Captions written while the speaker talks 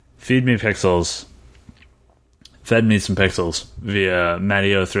Feed Me Pixels fed me some pixels via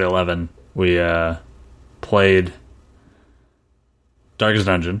Matio311. We played Darkest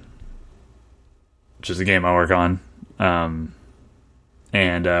Dungeon, which is the game I work on. And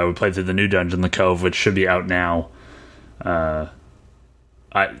we played through the new dungeon, The Cove, which should be out now.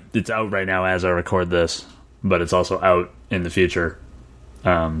 It's out right now as I record this, but it's also out in the future,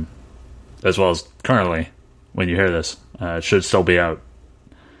 as well as currently when you hear this. It should still be out.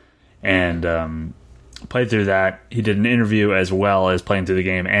 And played through that. He did an interview as well as playing through the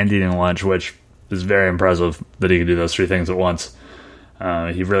game and eating lunch, which is very impressive that he can do those three things at once.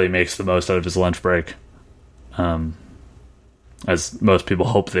 He really makes the most out of his lunch break, as most people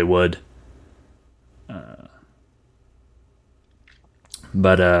hope they would.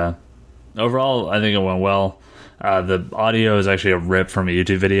 But overall, I think it went well. The audio is actually a rip from a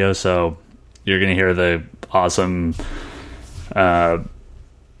YouTube video, so you're going to hear the awesome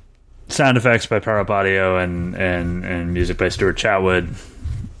sound effects by Power Up Audio and music by Stuart Chatwood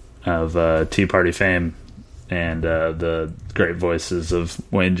of Tea Party fame, and the great voices of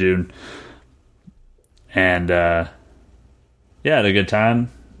Wayne June. And yeah, had a good time.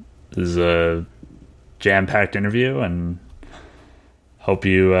 It was a jam-packed interview, and hope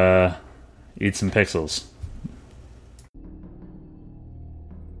you eat some pixels.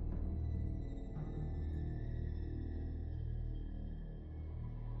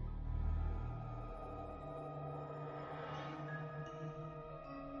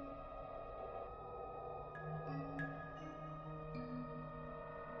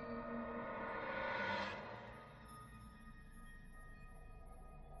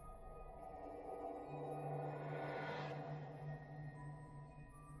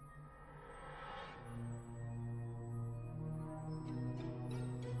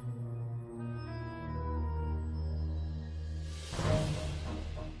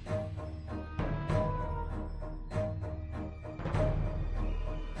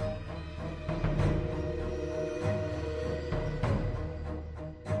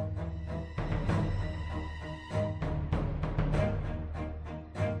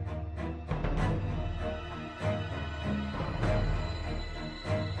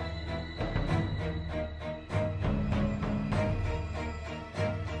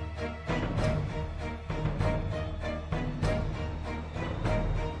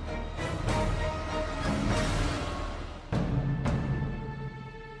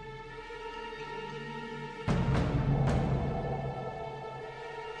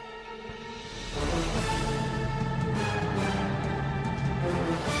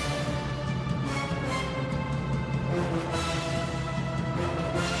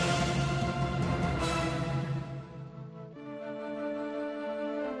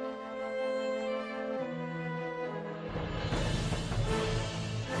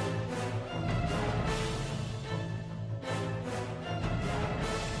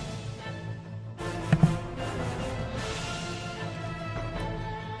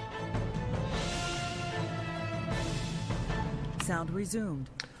 Sound resumed.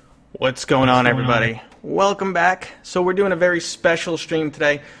 What's going on, everybody? Welcome back. So we're doing a very special stream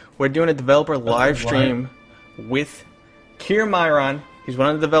today. We're doing a developer live stream with Keir Myron. He's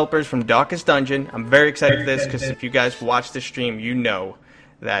one of the developers from Darkest Dungeon. I'm very excited for this because if you guys watch the stream, you know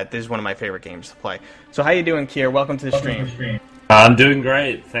that this is one of my favorite games to play. So how you doing, Keir? Welcome to the stream. I'm doing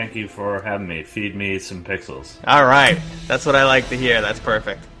great. Thank you for having me. Feed me some pixels. All right. That's what I like to hear. That's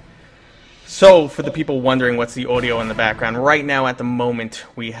perfect. So, for the people wondering what's the audio in the background, right now at the moment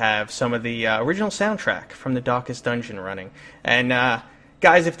we have some of the original soundtrack from the Darkest Dungeon running. And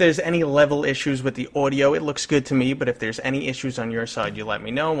guys, if there's any level issues with the audio, it looks good to me, but if there's any issues on your side, you let me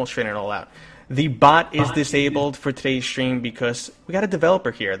know and we'll straighten it all out. The bot is disabled for today's stream because we got a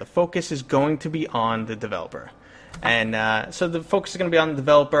developer here. The focus is going to be on the developer. And so the focus is going to be on the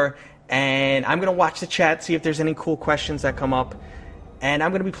developer, and I'm going to watch the chat, see if there's any cool questions that come up. And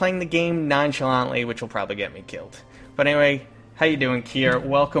I'm going to be playing the game nonchalantly, which will probably get me killed. But anyway, how you doing, Keir?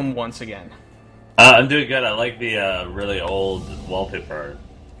 Welcome once again. I'm doing good. I like the really old wallpaper.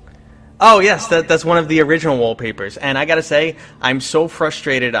 Oh, yes, that's one of the original wallpapers. And I got to say, I'm so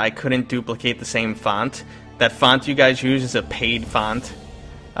frustrated I couldn't duplicate the same font. That font you guys use is a paid font.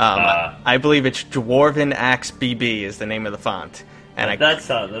 I believe it's Dwarven Axe BB is the name of the font. And that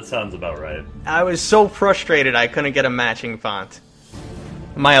sounds about right. I was so frustrated I couldn't get a matching font.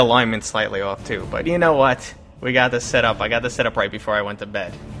 My alignment's slightly off too, but you know what? We got this set up. I got this set up right before I went to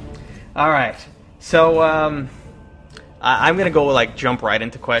bed. All right, so I'm gonna go jump right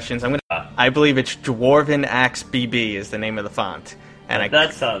into questions. I believe it's Dwarven Axe BB is the name of the font, and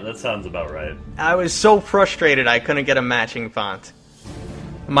that sounds about right. I was so frustrated I couldn't get a matching font.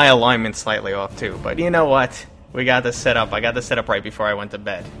 My alignment's slightly off too, but you know what? We got this set up. I got this set up right before I went to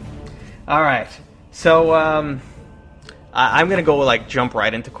bed. All right. So I'm gonna go jump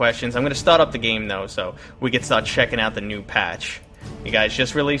right into questions. I'm gonna start up the game though, so we can start checking out the new patch. You guys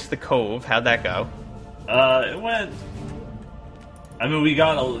just released the Cove. How'd that go? It went. I mean,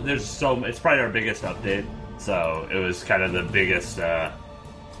 it's probably our biggest update, so it was kind of the biggest amount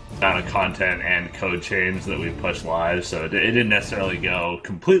of content and code change that we pushed live. So it didn't necessarily go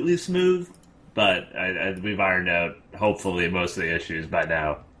completely smooth, but we've ironed out hopefully most of the issues by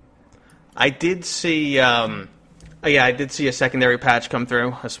now. I did see, I did see a secondary patch come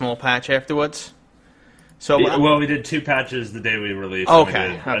through, a small patch afterwards. So we did 2 patches the day we released.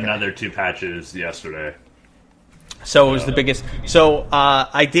 Okay, and we did another 2 patches yesterday. So it was the biggest. So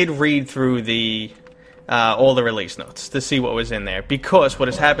I did read through all the release notes to see what was in there, because what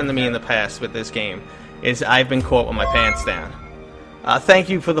has happened to me in the past with this game is I've been caught with my pants down. Thank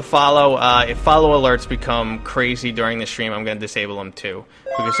you for the follow. If follow alerts become crazy during the stream, I'm going to disable them too,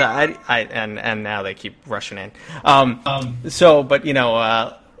 because and now they keep rushing in.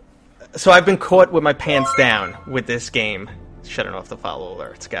 So I've been caught with my pants down with this game. Shutting off the follow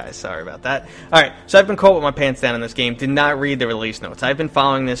alerts, guys. Sorry about that. All right, so I've been caught with my pants down in this game. Did not read the release notes. I've been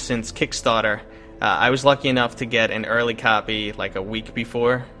following this since Kickstarter. I was lucky enough to get an early copy a week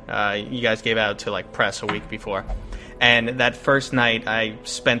before. You guys gave out to press a week before. And that first night, I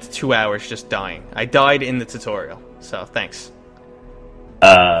spent 2 hours just dying. I died in the tutorial, so thanks.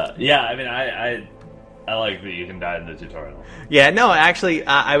 Yeah, I mean, I like that you can die in the tutorial. Yeah, no, actually,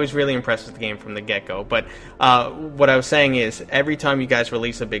 I was really impressed with the game from the get-go. But what I was saying is, every time you guys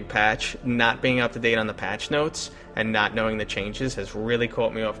release a big patch, not being up to date on the patch notes and not knowing the changes has really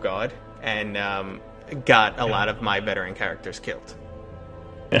caught me off guard and got a lot of my veteran characters killed.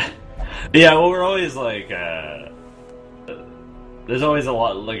 Yeah, well, we're always there's always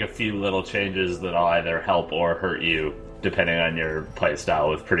a few little changes that'll either help or hurt you, depending on your playstyle,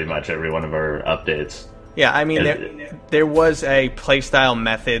 with pretty much every one of our updates. Yeah, I mean, there was a playstyle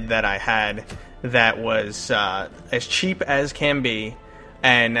method that I had that was as cheap as can be,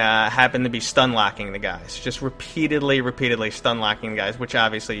 and happened to be stun locking the guys. Just repeatedly stun locking the guys, which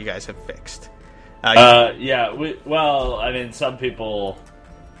obviously you guys have fixed.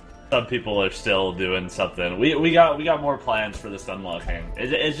 Some people are still doing something. We got more plans for the stun locking.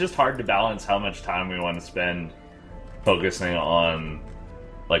 It's just hard to balance how much time we want to spend focusing on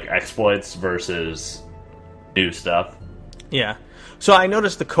exploits versus new stuff. Yeah. So I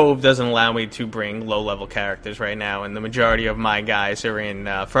noticed the Cove doesn't allow me to bring low-level characters right now, and the majority of my guys are in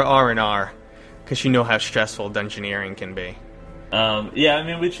for R&R, because you know how stressful dungeoneering can be. Yeah, I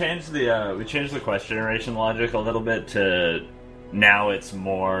mean, we changed the quest generation logic a little bit to now it's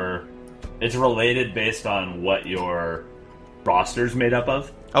related based on what your roster's made up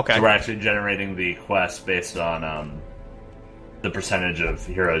of. Okay. So we're actually generating the quest based on the percentage of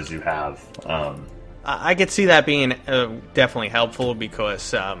heroes you have. I could see that being definitely helpful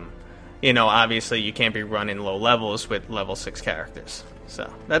because, obviously you can't be running low levels with level 6 characters.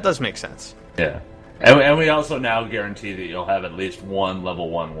 So that does make sense. Yeah. And we also now guarantee that you'll have at least one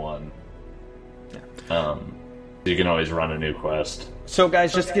level 1/1. Yeah. You can always run a new quest. So,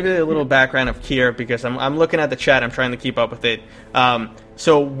 guys, just to give you a little background of Kier, because I'm looking at the chat, I'm trying to keep up with it.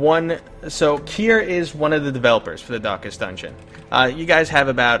 So Kier is one of the developers for the Darkest Dungeon. You guys have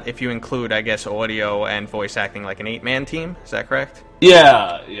about, if you include, I guess, audio and voice acting, an 8-man team. Is that correct?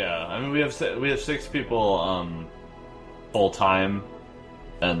 Yeah. I mean, we have 6 people full time,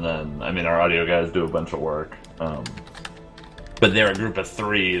 and then our audio guys do a bunch of work. But they're a group of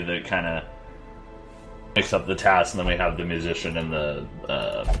 3 that kind of mix up the tasks, and then we have the musician and the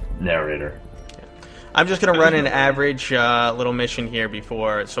narrator. I'm just gonna run an average little mission here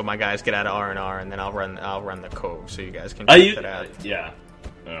so my guys get out of R&R, and then I'll run the Cove so you guys can check it out. Yeah.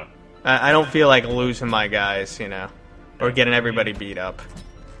 I don't feel like losing my guys, or getting everybody beat up.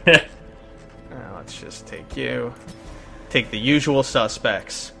 Let's just take the usual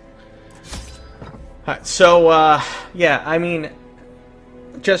suspects. All right, so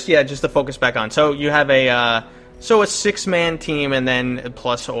just to focus back on. So you have a 6-man team, and then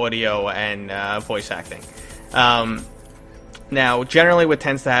plus audio and voice acting. Now, generally, what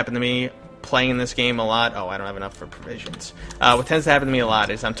tends to happen to me playing this game a lot... Oh, I don't have enough for provisions. What tends to happen to me a lot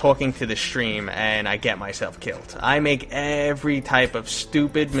is I'm talking to the stream, and I get myself killed. I make every type of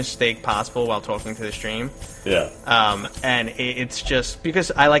stupid mistake possible while talking to the stream. Yeah. And it's just...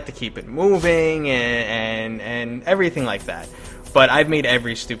 Because I like to keep it moving and everything like that. But I've made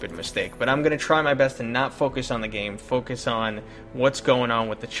every stupid mistake. But I'm going to try my best to not focus on the game, focus on what's going on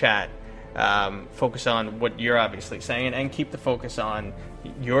with the chat. focus on what you're obviously saying, and keep the focus on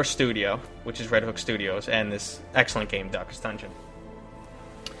your studio, which is Red Hook Studios, and this excellent game, Darkest Dungeon.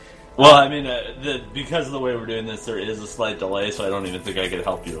 Well, I mean, because of the way we're doing this, there is a slight delay, so I don't even think I could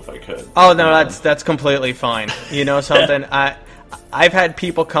help you if I could. Oh, no, that's completely fine. You know something? I've had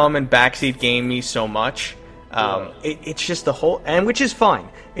people come and backseat game me so much. It's just the whole, and which is fine.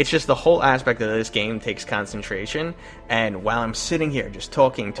 It's just the whole aspect of this game takes concentration, and while I'm sitting here just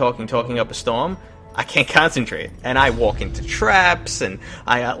talking up a storm, I can't concentrate, and I walk into traps, and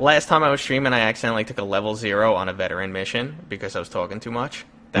last time I was streaming, I accidentally took a level 0 on a veteran mission because I was talking too much.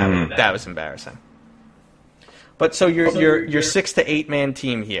 That was embarrassing. But so your 6 to 8 man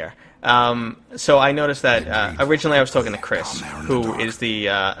team here. So I noticed that originally I was talking to Chris, who is the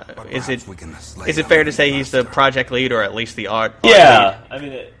is it fair to say he's the project lead, or at least the art Yeah, lead? I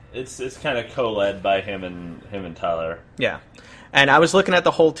mean it's kind of co-led by him and Tyler. Yeah, and I was looking at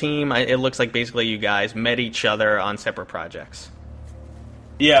the whole team. It looks like basically you guys met each other on separate projects.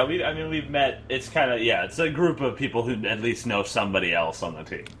 Yeah, we've met. It's kind of it's a group of people who at least know somebody else on the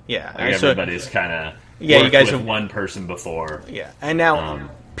team. Yeah, like everybody's kind of you guys with one person before. Yeah, and now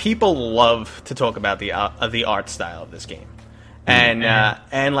people love to talk about the art style of this game,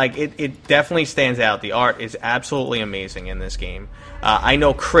 and like it definitely stands out. The art is absolutely amazing in this game. I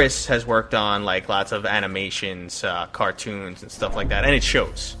know Chris has worked on like lots of animations, cartoons, and stuff like that, and it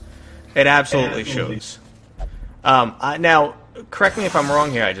shows. It absolutely shows. Now, correct me if I'm wrong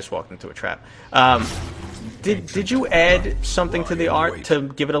here. I just walked into a trap. Did you add something to the art to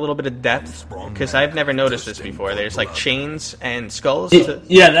give it a little bit of depth? Because I've never noticed this before. There's like chains and skulls.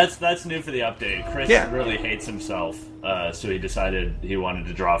 Yeah, that's new for the update. Chris really hates himself, so he decided he wanted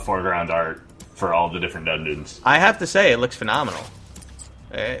to draw foreground art for all the different dungeons. I have to say, it looks phenomenal.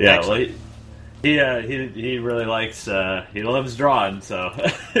 Well, he really likes he loves drawing, so.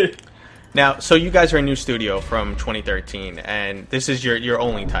 Now, so you guys are a new studio from 2013, and this is your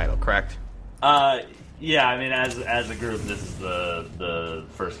only title, correct? Yeah, I mean, as a group, this is the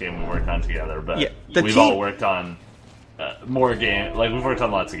first game we worked on together. But we've team... all worked on more games. Like we've worked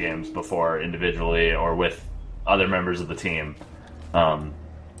on lots of games before, individually or with other members of the team,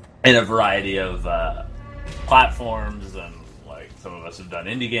 in a variety of platforms. And like some of us have done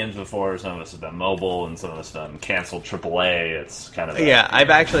indie games before, some of us have done mobile, and some of us have done canceled AAA. It's kind of I've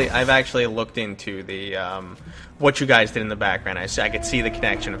actually looked into the what you guys did in the background. I could see the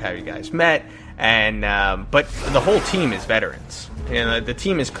connection of how you guys met. And but the whole team is veterans. You know, the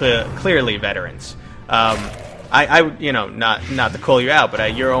team is clearly veterans. I not to call you out,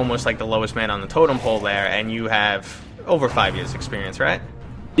 but you're almost like the lowest man on the totem pole there, and you have over 5 years experience, right?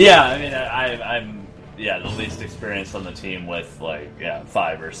 Yeah, I mean, I'm the least experienced on the team with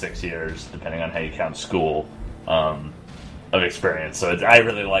 5 or 6 years, depending on how you count school, of experience. So I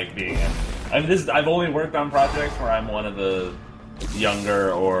really like being in. I've only worked on projects where I'm one of the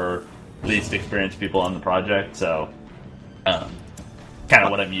younger or least experienced people on the project, so kind of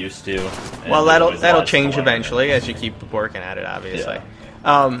what I'm used to. Well, that'll change eventually as you keep working at it, obviously.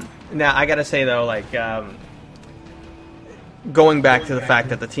 Yeah. Now, I gotta say though, like going back to the fact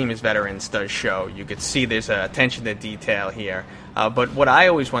that the team is veterans does show. You could see there's attention to detail here. But what I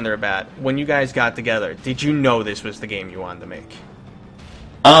always wonder about, when you guys got together, did you know this was the game you wanted to make?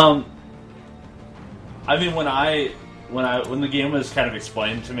 I mean, when the game was kind of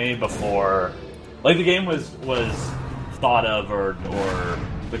explained to me before, like the game was thought of or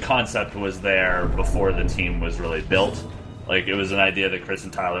the concept was there before the team was really built. Like it was an idea that Chris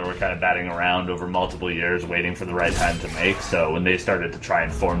and Tyler were kind of batting around over multiple years, waiting for the right time to make. So when they started to try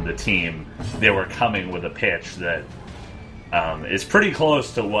and form the team, they were coming with a pitch that is pretty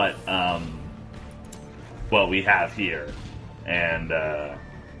close to what we have here, and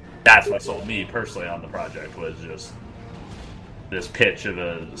that's what sold me personally on the project, was just this pitch of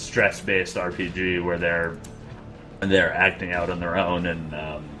a stress-based RPG where they're acting out on their own, and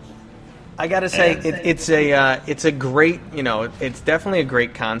I gotta say it's a great, it's definitely a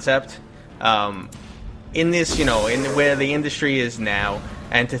great concept in this, in where the industry is now,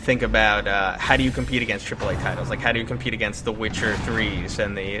 and to think about how do you compete against AAA titles, like how do you compete against the Witcher 3s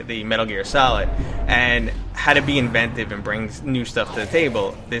and the Metal Gear Solid, and how to be inventive and bring new stuff to the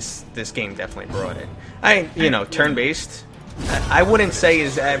table. This game definitely brought it. Turn-based, I wouldn't say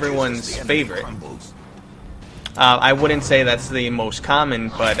is everyone's favorite. I wouldn't say that's the most common,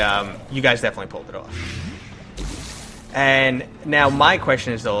 but you guys definitely pulled it off. And now my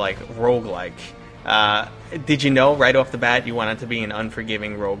question is, though, like, roguelike. Did you know right off the bat you wanted to be an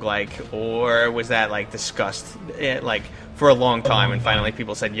unforgiving roguelike, or was that, like, discussed, for a long time, and finally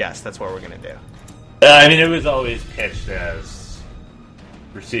people said, yes, that's what we're going to do? I mean, it was always pitched as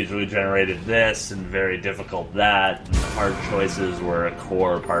procedurally generated this and very difficult that, and hard choices were a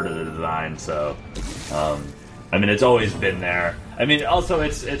core part of the design. So, I mean, it's always been there. I mean, also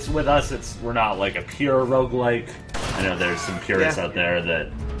it's with us. We're not like a pure roguelike. I know there's some purists out there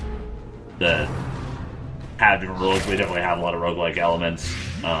that have different rules. We definitely have a lot of roguelike elements.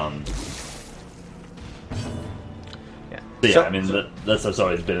 I mean, that's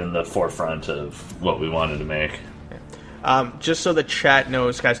always been in the forefront of what we wanted to make. Just so the chat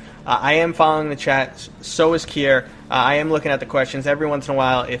knows, guys, I am following the chat. So is Kier. I am looking at the questions every once in a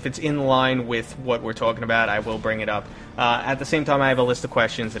while. If it's in line with what we're talking about, I will bring it up. At the same time, I have a list of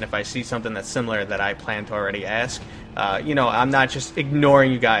questions, and if I see something that's similar that I plan to already ask, I'm not just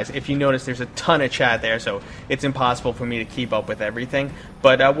ignoring you guys. If you notice, there's a ton of chat there, so it's impossible for me to keep up with everything.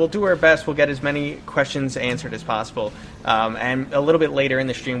 But we'll do our best. We'll get as many questions answered as possible. And a little bit later in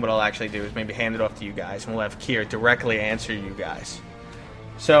the stream, what I'll actually do is maybe hand it off to you guys, and we'll have Kier directly answer you guys.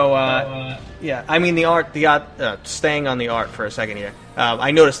 So, I mean, the art, staying on the art for a second here. I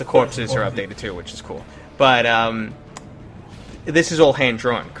noticed the corpses are updated too, which is cool. But this is all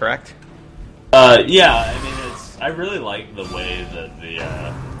hand-drawn, correct? Yeah, I mean, I really like the way that the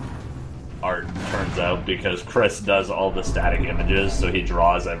art turns out, because Chris does all the static images, so he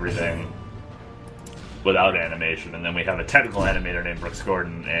draws everything without animation, and then we have a technical animator named Brooks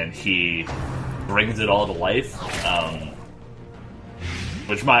Gordon, and he brings it all to life.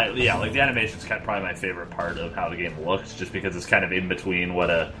 The animation's probably my favorite part of how the game looks, just because it's kind of in between what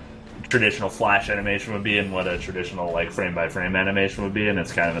a traditional Flash animation would be and what a traditional frame-by-frame animation would be, and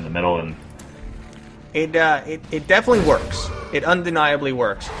it's kind of in the middle. And it definitely works. It undeniably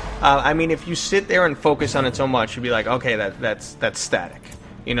works. I mean, if you sit there and focus on it so much, you'd be like, okay, that's static.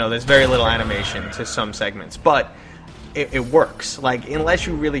 There's very little animation to some segments, but it works. Unless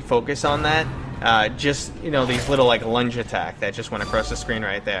you really focus on that. These little lunge attack that just went across the screen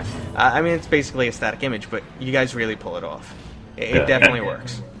right there. I mean, it's basically a static image, but you guys really pull it off. It definitely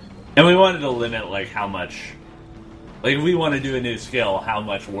works. And we wanted to limit how much, if we want to do a new skill, how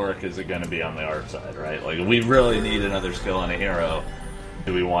much work is it going to be on the art side, right? We really need another skill on a hero.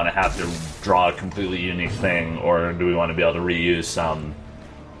 Do we want to have to draw a completely unique thing, or do we want to be able to reuse some?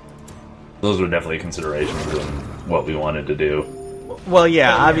 Those were definitely considerations in what we wanted to do. Well,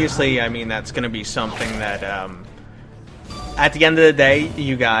 yeah, obviously, I mean, that's going to be something that, at the end of the day,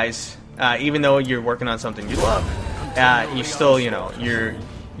 you guys, even though you're working on something you love, you still,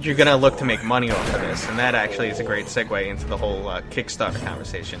 you're going to look to make money off of this, and that actually is a great segue into the whole Kickstarter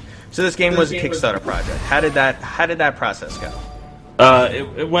conversation. So this game was a Kickstarter project. How did that process go?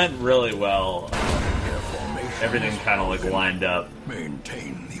 It went really well. Everything kind of lined up.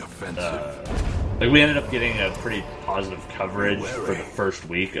 Maintain the offensive. We ended up getting a pretty positive coverage for the first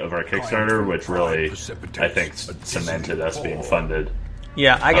week of our Kickstarter, which really, I think, cemented us being funded.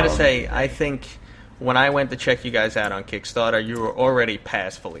 Yeah, I gotta say, I think when I went to check you guys out on Kickstarter, you were already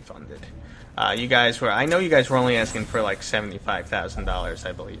past fully funded. I know you guys were only asking for $75,000,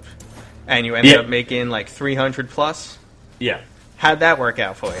 I believe. And you ended up making $300 plus? Yeah. How'd that work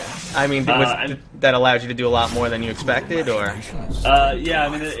out for you? I mean, that allowed you to do a lot more than you expected, or? Yeah, I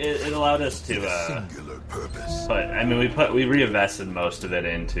mean, it allowed us to. But I mean, we reinvested most of it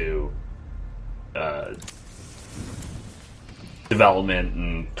into development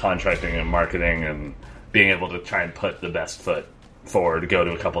and contracting and marketing and being able to try and put the best foot forward, go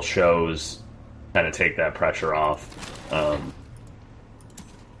to a couple shows, kind of take that pressure off.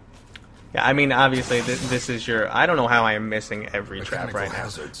 Yeah, I mean, obviously, this is your... I don't know how I am missing every trap right now.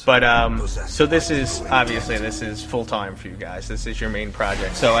 But, so this is full-time for you guys. This is your main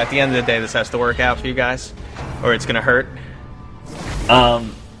project. So at the end of the day, this has to work out for you guys? Or it's going to hurt?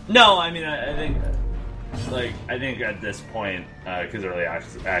 No, I mean, I think at this point, because early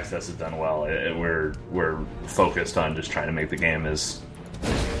access has done well, we're focused on just trying to make the game as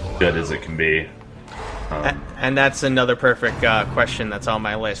good as it can be. And that's another perfect question that's on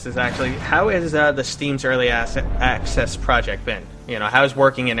my list. Is actually, how has the Steam's early access project been? How's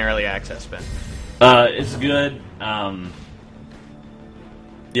working in early access been? It's good.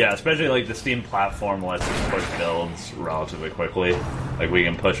 Yeah, especially the Steam platform lets us push builds relatively quickly. We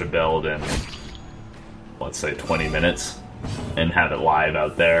can push a build in, let's say, 20 minutes and have it live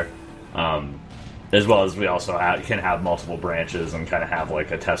out there. As well as we also can have multiple branches and kind of have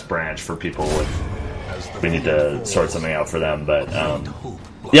a test branch for people if we need to sort something out for them. But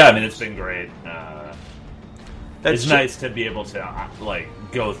yeah, I mean, it's been great. It's nice to be able to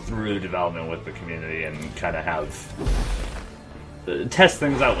go through development with the community and kind of have test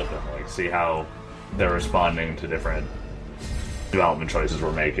things out with them, see how they're responding to different development choices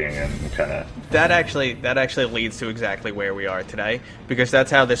we're making, and kind of That actually leads to exactly where we are today, because that's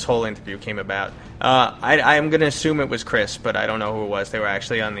how this whole interview came about. I'm going to assume it was Chris, but I don't know who it was. They were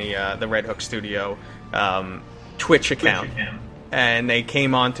actually on the Red Hook Studio Twitch account, and they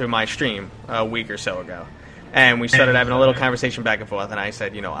came onto my stream a week or so ago, and we started having a little conversation back and forth. And I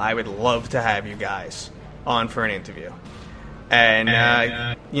said, I would love to have you guys on for an interview. And,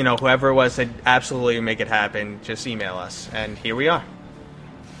 whoever it was said, absolutely make it happen. Just email us. And here we are.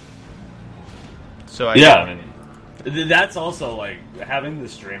 So I mean, that's also, like, having the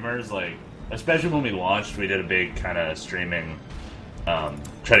streamers, like, especially when we launched, we did a big kind of streaming, try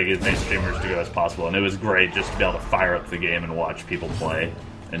to get as many streamers to go as possible. And it was great just to be able to fire up the game and watch people play.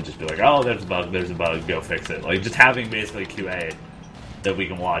 And just be like, oh, there's a bug, go fix it. Like, just having basically QA that we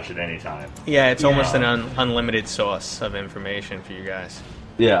can watch at any time. Yeah, it's almost an unlimited source of information for you guys.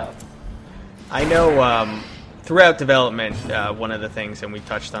 Yeah. I know throughout development, one of the things, and we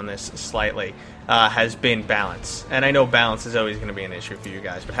touched on this slightly, has been balance. And I know balance is always going to be an issue for you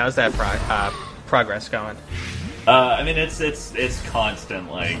guys, but how's that progress going? I mean, it's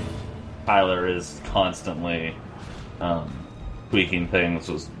constant. Like, Tyler is constantly tweaking things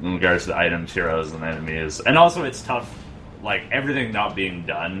in regards to items, heroes, and enemies. And also, it's tough. Like, everything not being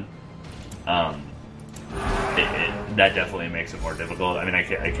done, that definitely makes it more difficult. I mean, I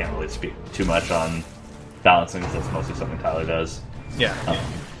can't really speak too much on balancing, because that's mostly something Tyler does. Yeah.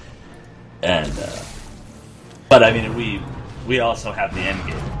 But I mean, we also have the end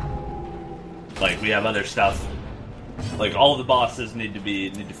game. Like, we have other stuff. Like, all the bosses need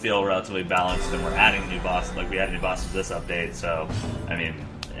to feel relatively balanced, and we're adding new bosses. Like, we added new bosses this update, so I mean,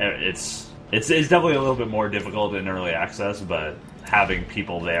 it's definitely a little bit more difficult in early access, but having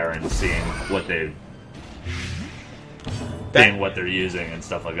people there and seeing what they're using and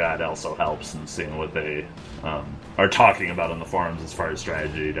stuff like that also helps, and seeing what they are talking about on the forums as far as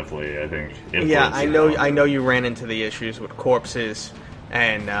strategy definitely, I think. Yeah, I know you ran into the issues with corpses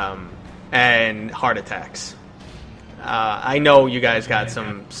and heart attacks. I know you guys got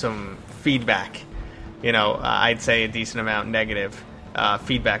some feedback. I'd say a decent amount negative.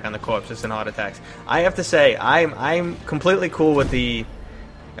 Feedback on the corpses and heart attacks. I have to say, I'm completely cool with the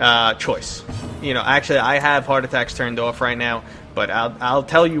choice. Actually, I have heart attacks turned off right now, but I'll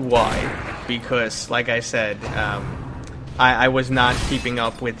tell you why. Because, like I said, I was not keeping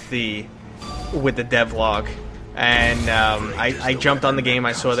up with the devlog, and I jumped on the game.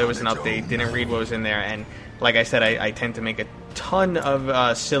 I saw there was an update, didn't read what was in there, and like I said, I tend to make a ton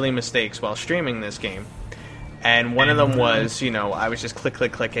of silly mistakes while streaming this game. And one of them was, I was just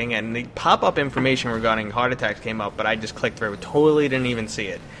clicking, and the pop-up information regarding heart attacks came up, but I just clicked through, totally didn't even see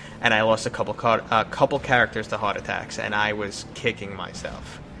it. And I lost a couple characters to heart attacks, and I was kicking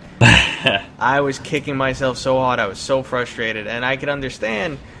myself. I was kicking myself so hard, I was so frustrated, and I could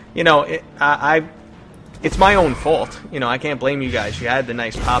understand, it's my own fault. I can't blame you guys. You had the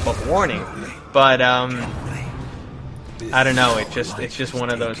nice pop-up warning, but I don't know. It's just one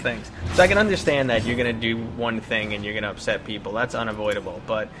of those things. So I can understand that you're gonna do one thing and you're gonna upset people. That's unavoidable.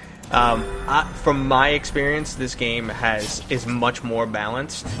 But from my experience, this game is much more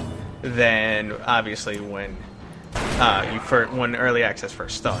balanced than obviously when early access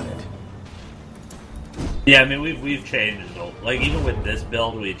first started. Yeah, I mean we've changed. Like, even with this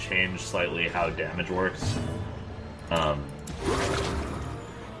build, we changed slightly how damage works.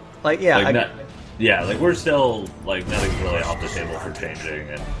 Yeah, like, we're still, like, nothing's really off the table for changing,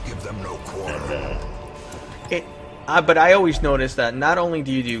 and Give them no quarter. But I always notice that not only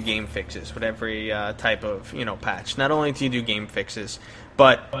do you do game fixes with every type of patch, not only do you do game fixes,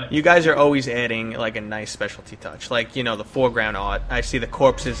 but you guys are always adding like a nice specialty touch, like the foreground art. I see the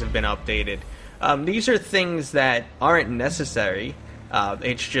corpses have been updated. These are things that aren't necessary.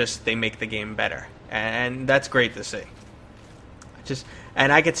 It's just they make the game better, and that's great to see.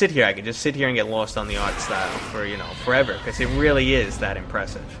 And I could sit here. I could just sit here and get lost on the art style for forever, because it really is that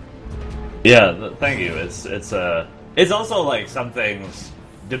impressive. Yeah, thank you. It's also like some things,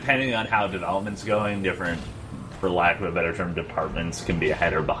 depending on how development's going, different, for lack of a better term, departments can be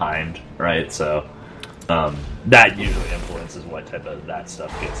ahead or behind, right? So that usually influences what type of that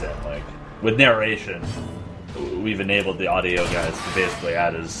stuff gets in. Like with narration, we've enabled the audio guys to basically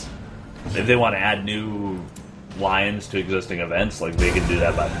add if they want to add new lines to existing events, like they can do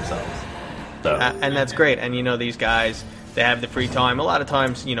that by themselves. So. And that's great. And these guys, they have the free time. A lot of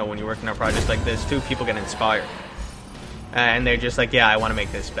times, when you're working on projects like this too, people get inspired, and they're just like, yeah, I want to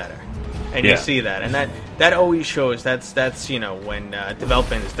make this better. And you see that, and that always shows. That's when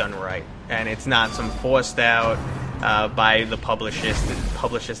development is done right, and it's not some forced out by the publishers.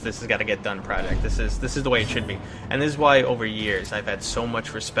 This has got to get done project. This is the way it should be, and this is why over years I've had so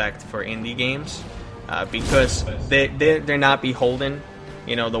much respect for indie games because they're not beholden.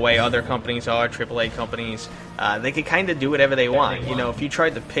 The way other companies are, AAA companies, they can kind of do whatever they want. If you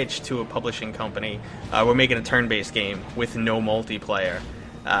tried to pitch to a publishing company, we're making a turn-based game with no multiplayer,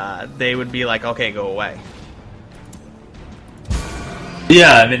 they would be like, okay, go away.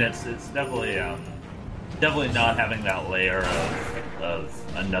 Yeah, I mean, it's definitely not having that layer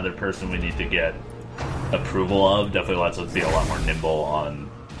of another person we need to get approval of. Definitely lets us be a lot more nimble on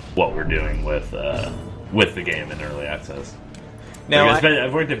what we're doing with the game in early access. Now,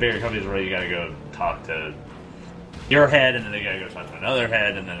 I've worked at bigger companies where you gotta go talk to your head, and then they gotta go talk to another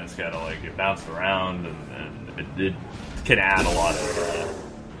head, and then it's gotta get bounced around, and it can add a lot of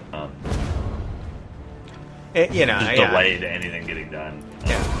delay to anything getting done.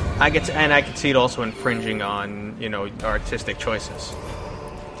 Yeah, I could see it also infringing on artistic choices.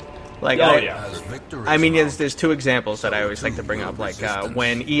 I mean, there's two examples that I always like to bring up,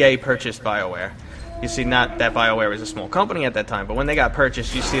 when EA purchased BioWare. You see, not that BioWare was a small company at that time, but when they got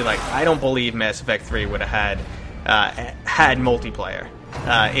purchased, you see, I don't believe Mass Effect 3 would have had multiplayer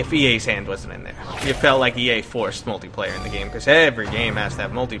if EA's hand wasn't in there. You felt like EA forced multiplayer in the game, because every game has to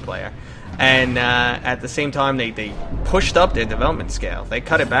have multiplayer. And at the same time, they pushed up their development scale. They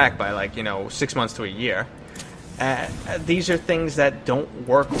cut it back by, 6 months to a year. These are things that don't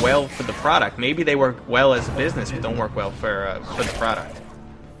work well for the product. Maybe they work well as a business, but don't work well for the product.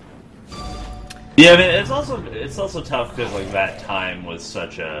 Yeah, I mean, it's also tough because that time was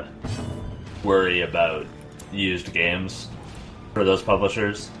such a worry about used games for those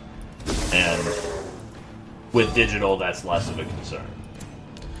publishers, and with digital, that's less of a concern.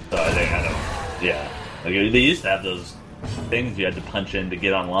 So I think they used to have those things you had to punch in to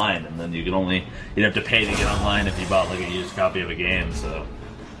get online, and then you'd have to pay to get online if you bought a used copy of a game. So.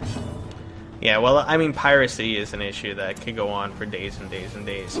 Yeah, well, I mean, piracy is an issue that could go on for days and days and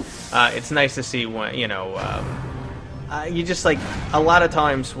days. It's nice to see when, you just a lot of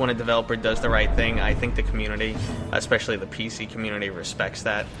times when a developer does the right thing, I think the community, especially the PC community, respects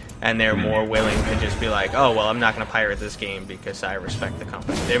that, and they're more willing to just be like, oh, well, I'm not going to pirate this game because I respect the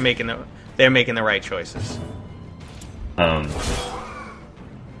company. They're making the right choices.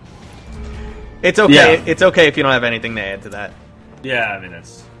 It's okay. Yeah. It's okay if you don't have anything to add to that. Yeah, I mean, I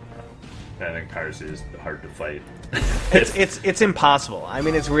think piracy is hard to fight. It's impossible. I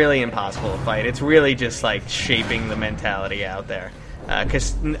mean, it's really impossible to fight. It's really just shaping the mentality out there,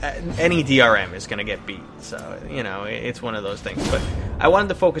 because any DRM is going to get beat. So it's one of those things. But I wanted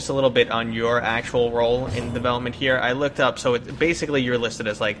to focus a little bit on your actual role in development here. I looked up, so basically you're listed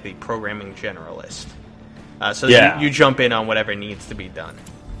as the programming generalist. You jump in on whatever needs to be done.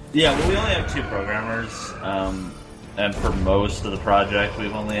 Yeah, well, we only have 2 programmers. And for most of the project,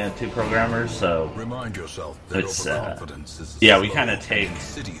 we've only had 2 programmers, so remind yourself that overconfidence is we kind of take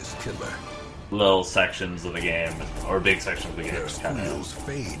little sections of the game or big sections of the game and kind of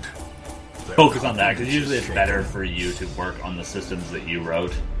focus on that, because usually it's better for you to work on the systems that you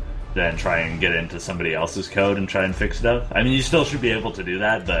wrote than try and get into somebody else's code and try and fix stuff. I mean, you still should be able to do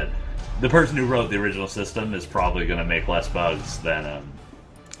that, but the person who wrote the original system is probably going to make less bugs than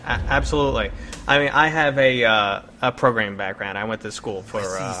Absolutely. I mean, I have a programming background. I went to school for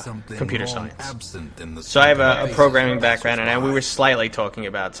computer science. So I have a programming background, and we were slightly talking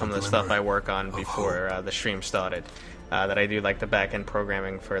about some of the stuff I work on before the stream started. That I do the back-end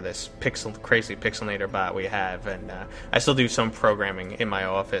programming for this crazy Pixelnator bot we have, and I still do some programming in my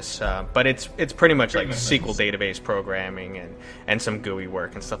office, but it's pretty much SQL database programming and some GUI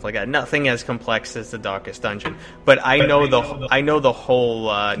work and stuff like that. Nothing as complex as the Darkest Dungeon, but I know the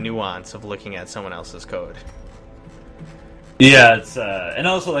whole nuance of looking at someone else's code. Yeah, it's and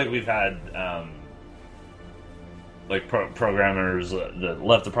also we've had programmers that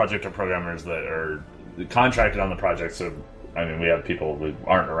left the project, or programmers that are contracted on the project, so I mean we have people who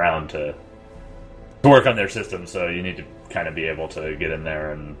aren't around to work on their system, so you need to kind of be able to get in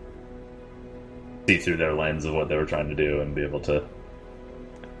there and see through their lens of what they were trying to do and be able to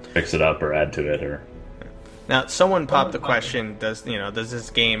fix it up or add to it. Or now, someone popped the question: does this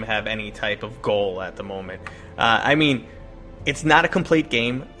game have any type of goal at the moment? I mean, it's not a complete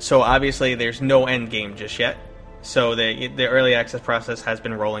game, so obviously there's no end game just yet. So the early access process has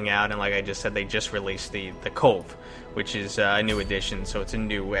been rolling out, and like I just said, they just released the Cove, which is a new addition, so it's a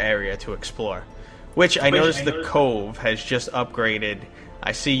new area to explore. Which I noticed the Cove has just upgraded.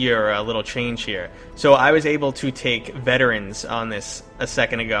 I see your little change here. So I was able to take veterans on this a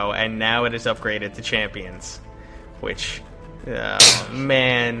second ago, and now it is upgraded to champions. Which,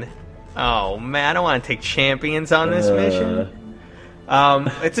 man, Oh man, I don't want to take champions on this mission.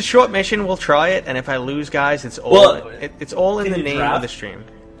 It's a short mission. We'll try it, and if I lose, guys, it's all it's all in the name of the stream.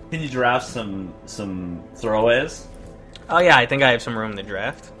 Can you draft some throwaways? Oh yeah, I think I have some room to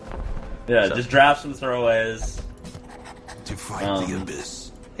draft. Yeah, just draft some throwaways. To fight the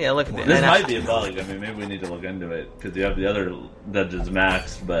abyss. Yeah, look at this. This might be a bug. I mean, maybe we need to look into it because you have the other dungeons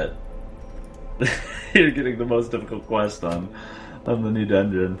maxed, but you're getting the most difficult quest on the new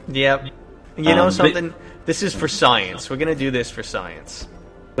dungeon. Yep. You know something? This is for science. We're gonna do this for science.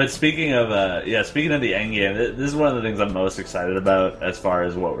 But speaking of the end game, this is one of the things I'm most excited about as far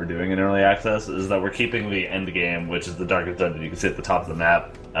as what we're doing in early access is that we're keeping the end game, which is the darkest dungeon you can see at the top of the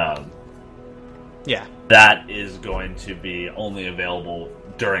map. Yeah. That is going to be only available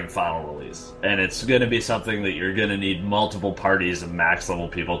during final release, and it's going to be something that you're going to need multiple parties of max level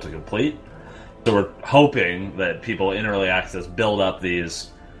people to complete. So we're hoping that people in early access build up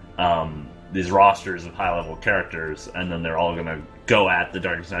these rosters of high level characters, and then they're all going to go at the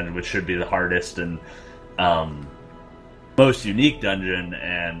darkest dungeon, which should be the hardest and most unique dungeon,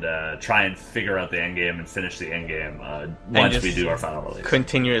 and try and figure out the end game and finish the end game once we do our final release.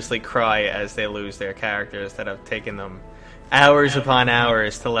 Continuously cry as they lose their characters that have taken them hours upon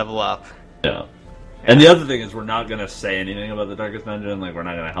hours to level up. Yeah. And the other thing is we're not going to say anything about the darkest dungeon. Like, we're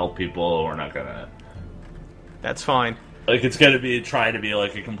not going to help people. We're not going to... That's fine. Like, it's going to try to be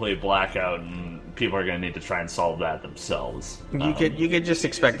like a complete blackout, and people are going to need to try and solve that themselves. You could just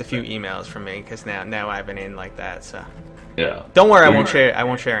expect a few emails from me because now I've been in like that. So yeah, don't worry, I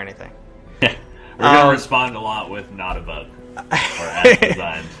won't share anything. We're going to respond a lot with not a bug or as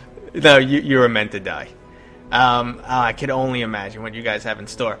designed. No, you were meant to die. I could only imagine what you guys have in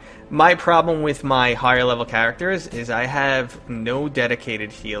store. My problem with my higher level characters is I have no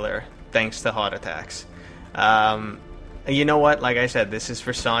dedicated healer thanks to heart attacks. You know what? Like I said, this is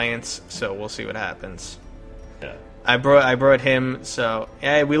for science, so we'll see what happens. Yeah. I brought him, so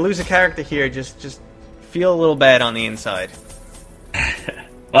yeah, we lose a character here. Just feel a little bad on the inside.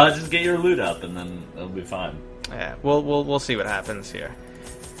 Well, just get your loot up, and then it'll be fine. Yeah, we'll see what happens here.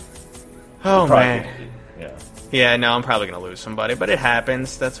 Oh man. Yeah. Yeah, no, I'm probably gonna lose somebody, but it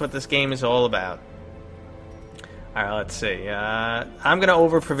happens. That's what this game is all about. Alright, let's see. I'm going to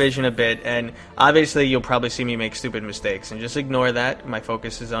over-provision a bit, and obviously you'll probably see me make stupid mistakes, and just ignore that. My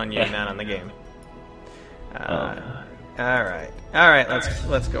focus is on you, not on the game. Alright,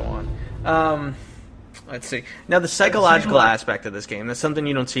 let's go on. Let's see. Now, the psychological aspect of this game, that's something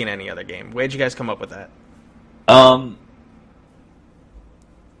you don't see in any other game. Where'd you guys come up with that? I'm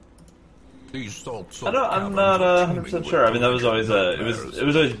not 100% sure. I mean, that was always it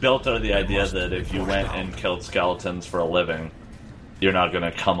was always built out of the idea that if you went and killed skeletons for a living, you're not going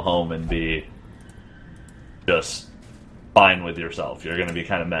to come home and be just fine with yourself. You're going to be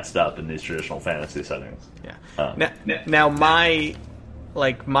kind of messed up in these traditional fantasy settings. Yeah. Now my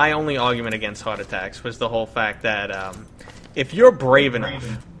only argument against heart attacks was the whole fact that if you're brave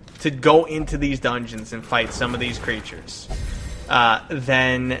enough to go into these dungeons and fight some of these creatures,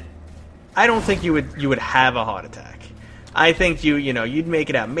 then I don't think you would have a heart attack. I think you'd make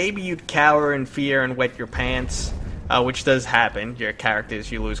it out. Maybe you'd cower in fear and wet your pants, which does happen. Your characters,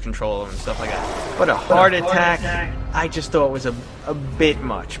 you lose control of them and stuff like that. But a heart attack, I just thought was a bit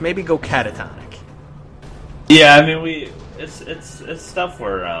much. Maybe go catatonic. Yeah, I mean it's stuff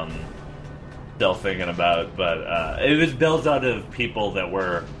we're still thinking about, but it was built out of people that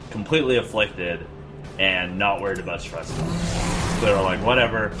were completely afflicted and not worried about stress. So they were like,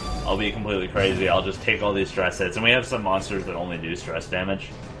 whatever, I'll be completely crazy, I'll just take all these stress hits. And we have some monsters that only do stress damage,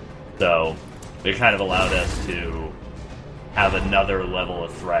 so it kind of allowed us to have another level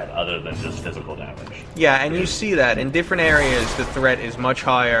of threat other than just physical damage. Yeah, and you see that in different areas the threat is much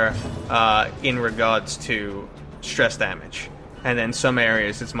higher in regards to stress damage, and then some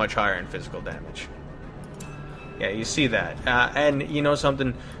areas it's much higher in physical damage. Yeah, you see that. And you know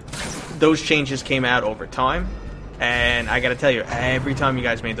something? Those changes came out over time, and I gotta tell you, every time you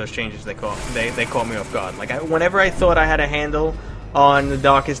guys made those changes, they caught me off guard. Like, whenever I thought I had a handle on the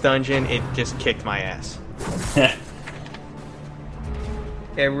Darkest Dungeon, it just kicked my ass.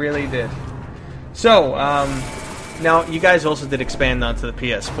 It really did. So, now, you guys also did expand onto the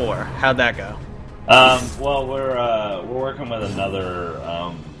PS4. How'd that go? Well, we're working with another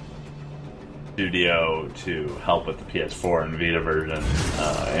studio to help with the PS4 and Vita version,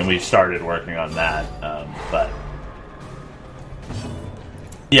 and we started working on that, but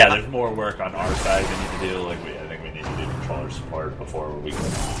yeah, there's more work on our side we need to do. Like, I think we need to do controller support before we can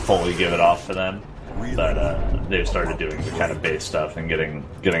fully give it off to them. But they've started doing the kind of base stuff and getting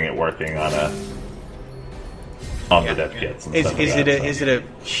it working on on the dev kits. And stuff like that, Is it a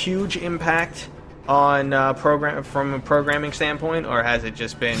huge impact on from a programming standpoint, or has it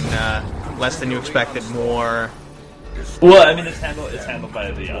just been less than you expected? More. Well, I mean, it's handled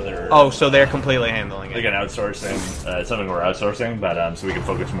by the other. Oh, so they're completely handling it. Again, outsourcing. It's something we're outsourcing, but so we can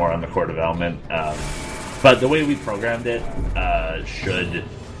focus more on the core development. But the way we programmed it shouldn't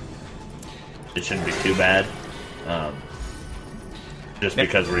be too bad. Just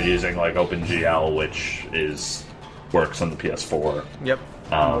because we're using like OpenGL, which works on the PS4. Yep,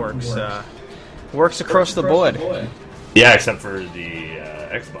 works across the board. Yeah, except for the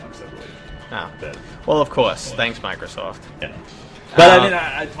Xbox, I believe. Oh. But, well, of course. Thanks, Microsoft. Yeah. But I mean,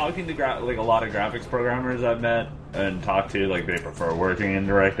 I talking to like a lot of graphics programmers I've met and talked to, like they prefer working in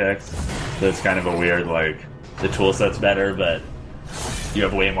DirectX. So it's kind of a weird, like the tool set's better, but you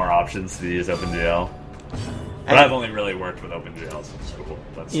have way more options to use OpenGL. But I've only really worked with OpenGL since school.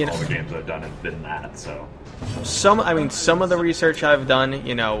 That's all the games I've done have been that. So some of the research I've done,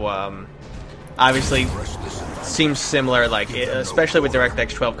 obviously seems similar. Like especially with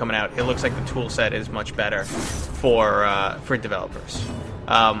DirectX 12 coming out, it looks like the tool set is much better for developers.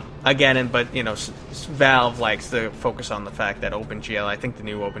 But Valve likes to focus on the fact that OpenGL. I think the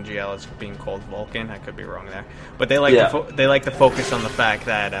new OpenGL is being called Vulkan. I could be wrong there, but they like to focus on the fact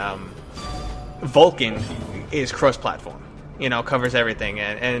that Vulkan is cross-platform. Covers everything,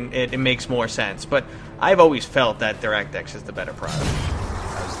 and it makes more sense. But I've always felt that DirectX is the better product.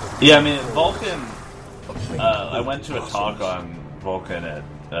 Yeah, I mean, Vulkan. I went to a talk on Vulkan at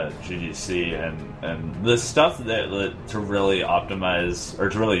GDC, and the stuff that to really optimize or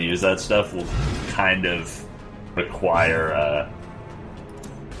to really use that stuff will kind of require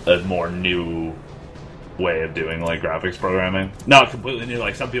a more new way of doing like graphics programming. Not completely new.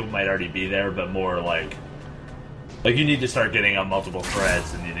 Like some people might already be there, but more like you need to start getting on multiple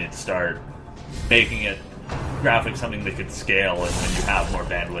threads, and you need to start making it graphics something that could scale, and when you have more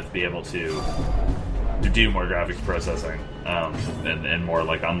bandwidth, be able to do more graphics processing and more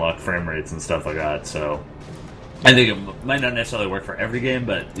like unlock frame rates and stuff like that. So I think it might not necessarily work for every game,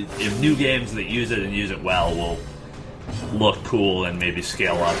 but if new games that use it and use it well will look cool and maybe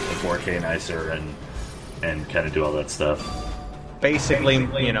scale up to 4K nicer and kind of do all that stuff. Basically,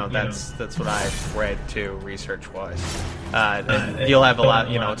 that's what I've read too, research-wise. You'll have a lot,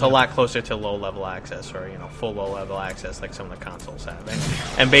 it's a lot closer to low-level access or, full low-level access like some of the consoles have.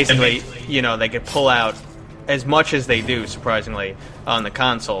 And basically, they could pull out as much as they do, surprisingly, on the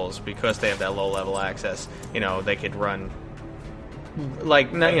consoles because they have that low-level access. They could run,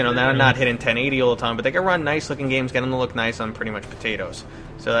 like, they're not hitting 1080 all the time, but they can run nice-looking games, get them to look nice on pretty much potatoes.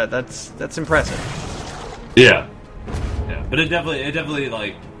 So that's impressive. Yeah. Yeah, but it definitely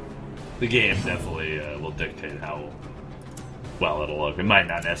like the game definitely will dictate how well it'll look. It might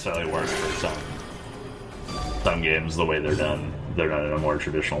not necessarily work for some games the way they're done. They're done in a more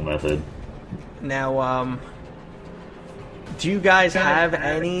traditional method. Now, do you guys have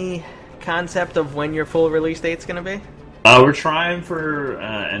any concept of when your full release date's going to be? We're trying for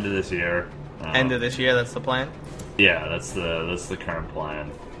end of this year. End of this year, that's the plan? Yeah, that's the current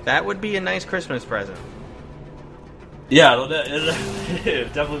plan. That would be a nice Christmas present. Yeah, it'll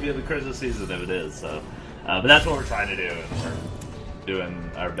definitely be in the Christmas season if it is. So, but that's what we're trying to do, and we're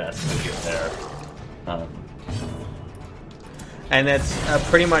doing our best to get there. And that's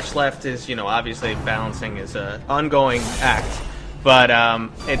pretty much left is, obviously balancing is an ongoing act, but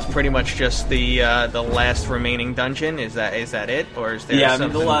it's pretty much just the last remaining dungeon. Is that it, or is there? Yeah,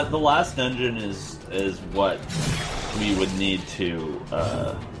 something? I mean the last dungeon is what we would need to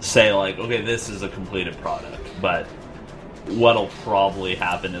say like, okay, this is a completed product, but what'll probably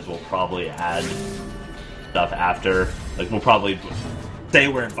happen is we'll probably add stuff after. Like, we'll probably say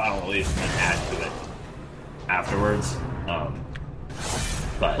we're in final release and then add to it afterwards.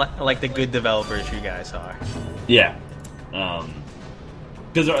 But like the good developers you guys are. Yeah.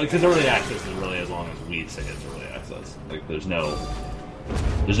 Because early access is really as long as we say it's early access. Like, there's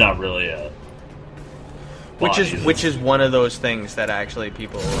not really a... Which is one of those things that actually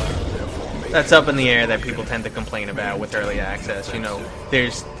people... that's up in the air that people tend to complain about with early access.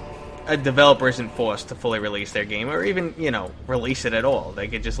 There's a developer isn't forced to fully release their game or even release it at all. They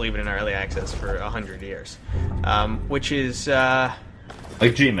could just leave it in early access for 100 years, which is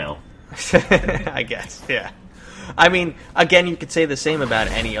like Gmail. I guess, yeah. I mean, again, you could say the same about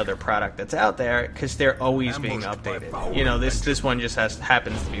any other product that's out there because they're always being updated. This one just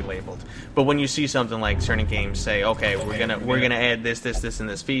happens to be labeled. But when you see something like certain games say, okay, we're gonna add this, and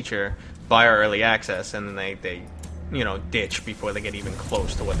this feature by our early access, and then they ditch before they get even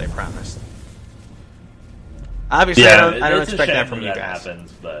close to what they promised. Obviously, I don't expect that from you guys.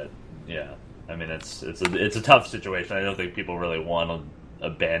 Happens, but yeah, I mean, it's a tough situation. I don't think people really want to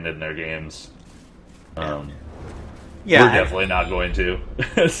abandon their games. Yeah, we're definitely not going to.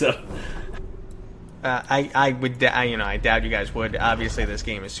 So. I doubt you guys would. Obviously, this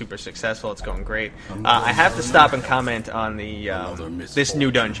game is super successful. It's going great. I have to stop and comment on the this new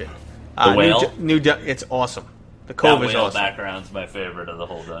dungeon. The whale? It's awesome. The cove is whale awesome. Background's my favorite of the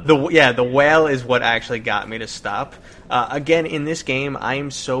whole dungeon. The whale is what actually got me to stop. Again, in this game, I am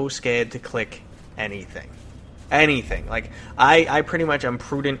so scared to click anything. Like, I pretty much am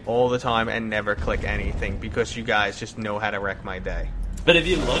prudent all the time and never click anything because you guys just know how to wreck my day. But have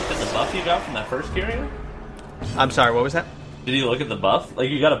you looked at the buff you got from that first curio? I'm sorry, what was that? Did you look at the buff? Like,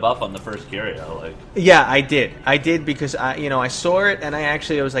 you got a buff on the first curio, like... Yeah, I did because I saw it and I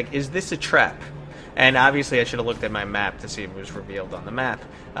was like, is this a trap? And obviously I should have looked at my map to see if it was revealed on the map.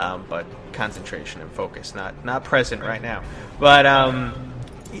 But concentration and focus, not present right now. But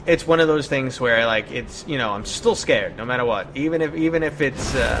it's one of those things where, like, it's, I'm still scared no matter what. Even if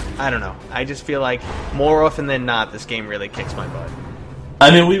it's I don't know. I just feel like more often than not this game really kicks my butt. I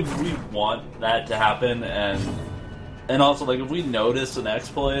mean, we want that to happen, and also, like, if we notice an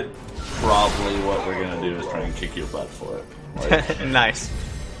exploit, probably what we're gonna do is try and kick your butt for it. Like, Nice.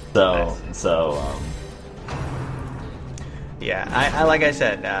 Yeah, I like I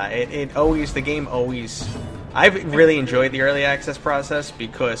said, the game always. I've really enjoyed the early access process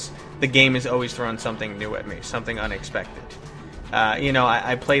because the game is always throwing something new at me, something unexpected.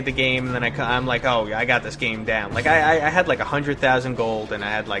 I played the game, and then I'm like, oh, I got this game down. Like, I had like 100,000 gold, and I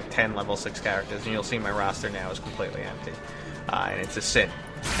had like 10 level 6 characters, and you'll see my roster now is completely empty. And it's a sin.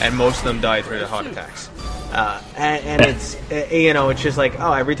 And most of them died through the heart attacks. And it's, it's just like,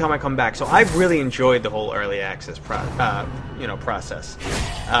 oh, every time I come back. So I've really enjoyed the whole early access process.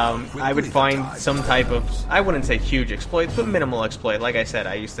 I would find some type of, I wouldn't say huge exploits, but minimal exploit. Like I said,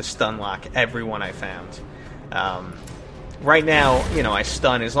 I used to stun lock everyone I found. Right now, I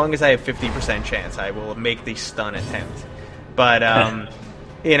stun. As long as I have 50% chance, I will make the stun attempt. But,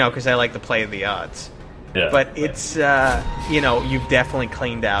 because I like to play the odds. Yeah. But it's, you've definitely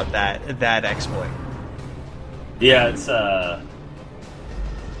cleaned out that exploit. Yeah, it's, I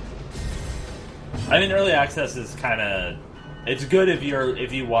mean, early access is kind of, it's good if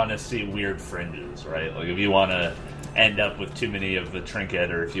you want to see weird fringes, right? Like, if you want to end up with too many of the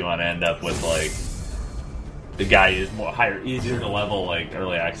trinket, or if you want to end up with, like, the guy is easier to level. Like,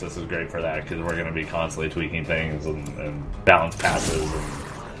 early access is great for that because we're going to be constantly tweaking things and balance passes and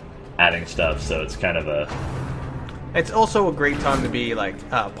adding stuff. So it's kind of It's also a great time to be like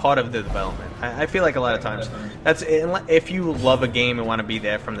part of the development. I feel like a lot of times if you love a game and want to be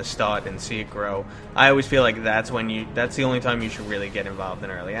there from the start and see it grow. I always feel like that's the only time you should really get involved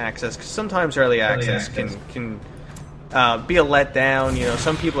in early access, because sometimes early access can be a letdown.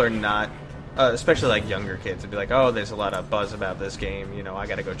 Some people are not. Especially like younger kids, would be like, oh, there's a lot of buzz about this game, I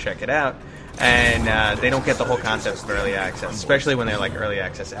gotta go check it out, and they don't get the whole concept of early access, especially when they're like early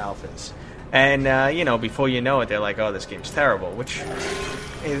access alphas, and before you know it, they're like, oh, this game's terrible, which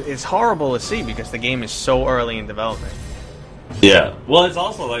is horrible to see because the game is so early in development. Yeah, well, it's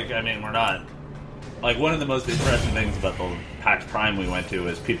also like, I mean, we're not, like, one of the most interesting things about the PAX Prime we went to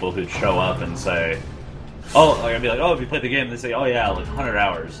is people who'd show up and say, oh, like, I'd be like, oh, have you played the game? And they'd say, oh yeah, like 100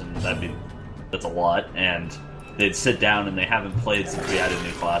 hours, and that's a lot, and they'd sit down and they haven't played since we added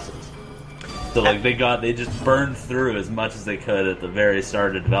new classes. So, like, they just burned through as much as they could at the very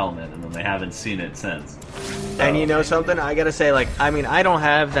start of development, and then they haven't seen it since. So, and you know something? I gotta say, like, I mean, I don't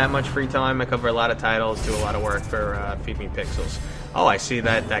have that much free time. I cover a lot of titles, do a lot of work for Feed Me Pixels. Oh, I see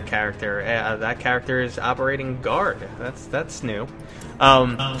that character. That character is operating guard. That's new.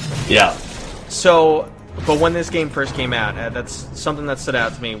 Yeah. So... But when this game first came out, that's something that stood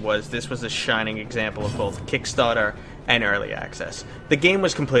out to me was this was a shining example of both Kickstarter and early access. The game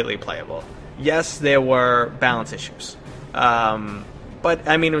was completely playable. Yes, there were balance issues. But,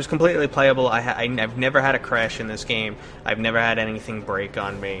 I mean, it was completely playable. I've never had a crash in this game. I've never had anything break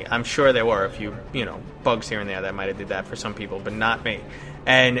on me. I'm sure there were a few, bugs here and there that might have did that for some people, but not me.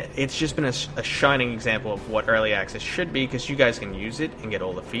 And it's just been a shining example of what early access should be, because you guys can use it and get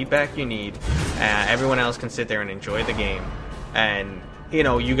all the feedback you need. Everyone else can sit there and enjoy the game. And,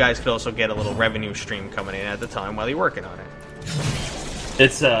 you guys could also get a little revenue stream coming in at the time while you're working on it.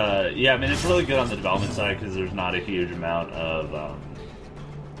 It's, yeah, I mean, it's really good on the development side because there's not a huge amount of,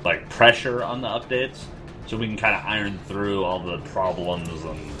 like, pressure on the updates. So we can kind of iron through all the problems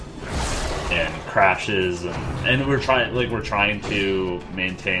and crashes, and we're trying to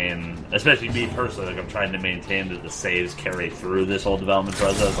maintain, especially me personally, like, I'm trying to maintain that the saves carry through this whole development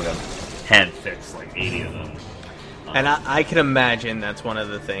process. Like, I've hand fixed like 80 of them. And I can imagine that's one of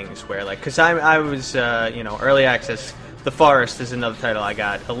the things where, like, because I was, early access. The Forest is another title I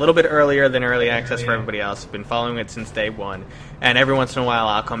got a little bit earlier than early access for everybody else. I've been following it since day one, and every once in a while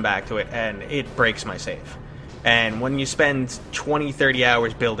I'll come back to it, and it breaks my save. And when you spend 20, 30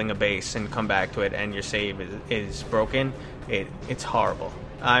 hours building a base and come back to it, and your save is broken, it's horrible.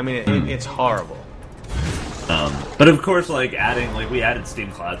 I mean, it's horrible. But of course, we added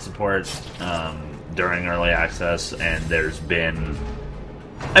Steam Cloud support during early access, and there's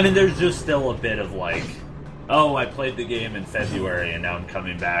just still a bit of I played the game in February and now I'm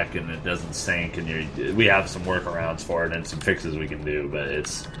coming back and it doesn't sync, and we have some workarounds for it and some fixes we can do, but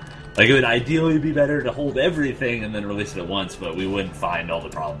it's it would ideally be better to hold everything and then release it at once, but we wouldn't find all the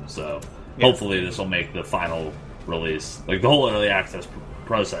problems. So hopefully this will make the final release, the whole early access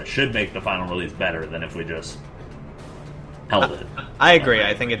process should make the final release better than if we just held it. I agree.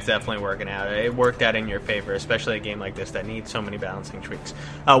 I think it's definitely working out. It worked out in your favor, especially a game like this that needs so many balancing tweaks.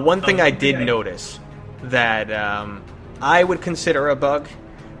 One thing I did notice that I would consider a bug.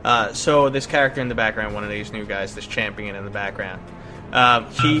 So this character in the background, one of these new guys, this champion in the background,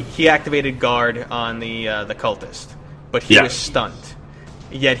 he activated guard on the cultist, but he was stunned.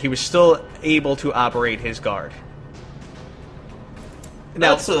 Yet he was still able to operate his guard.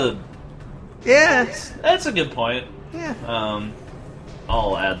 Now, That's a good point. Yeah.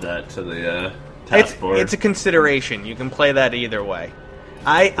 I'll add that to the task board. It's a consideration. You can play that either way.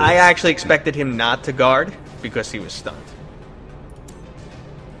 I actually expected him not to guard because he was stunned.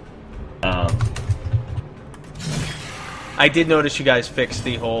 I did notice you guys fixed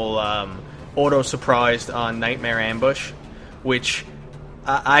the whole auto surprised on Nightmare Ambush, which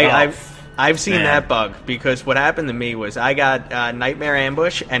I've seen that bug, because what happened to me was I got Nightmare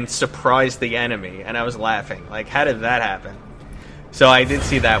Ambush and surprised the enemy, and I was laughing. Like, how did that happen? So I did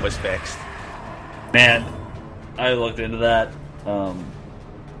see that was fixed. Man, I looked into that.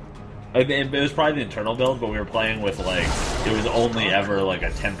 It was probably the internal build, but we were playing with it was only ever a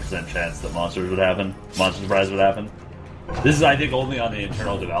 10% chance that monster surprise would happen. This is, I think, only on the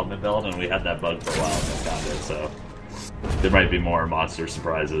internal development build, and we had that bug for a while and then found it, so there might be more monster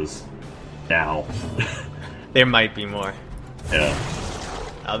surprises now. There might be more. Yeah.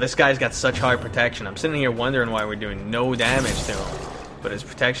 Oh, this guy's got such high protection. I'm sitting here wondering why we're doing no damage to him, but his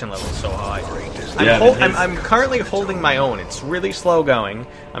protection level is so high. I'm currently holding my own. It's really slow going.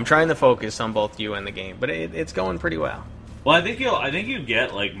 I'm trying to focus on both you and the game, but it's going pretty well. Well, I think you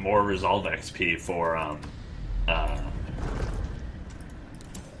get more Resolve XP for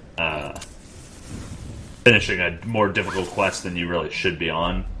finishing a more difficult quest than you really should be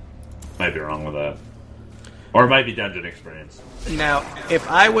on. Might be wrong with that. Or it might be dungeon experience. Now, if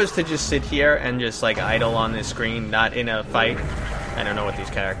I was to just sit here and just idle on this screen, not in a fight, I don't know what these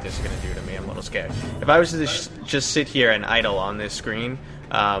characters are going to do to me. I'm a little scared. If I was to just sit here and idle on this screen,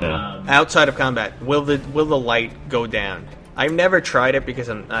 outside of combat, will the light go down? I've never tried it because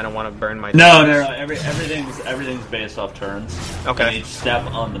I don't want to burn my... No. Everything's based off turns. Okay. And each step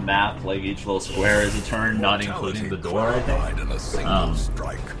on the map, each little square is a turn, not including the door, I think. In a single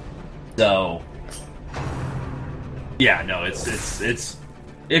strike. So, yeah, no, it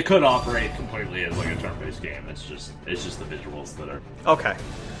could operate completely as a turn-based game. It's just the visuals that are okay.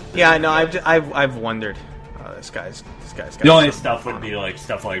 Yeah, no, I've wondered. This guy's got the only stuff would be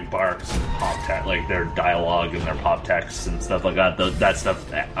stuff like barks and pop text, their dialogue and their pop texts and stuff like that. That stuff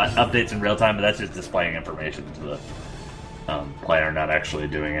updates in real time, but that's just displaying information to the player, not actually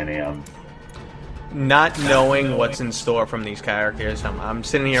doing any. Not knowing what's in store from these characters, I'm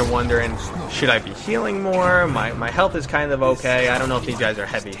sitting here wondering, should I be healing more? My health is kind of okay. I don't know if these guys are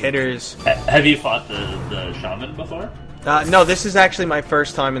heavy hitters. Have you fought the shaman before? No, this is actually my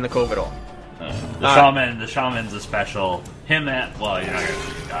first time in the Covidal. The shaman's a special. Him at you're not gonna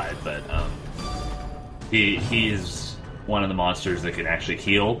see he died, but he's one of the monsters that can actually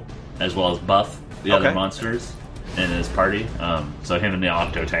heal as well as buff the other monsters in his party. So him and the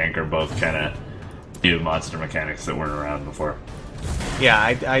Octo Tank are both kind of new monster mechanics that weren't around before. Yeah,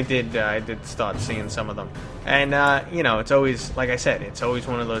 I did start seeing some of them, and it's always, like I said, it's always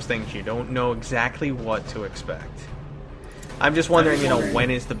one of those things you don't know exactly what to expect. I'm just wondering,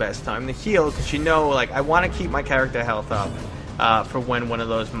 when is the best time to heal? Because I want to keep my character health up for when one of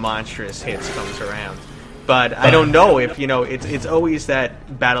those monstrous hits comes around. But I don't know if it's always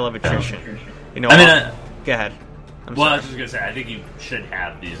that battle of attrition. Go ahead. I was just gonna say, I think you should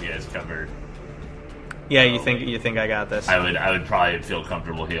have these guys covered. Yeah, you think I got this? I would probably feel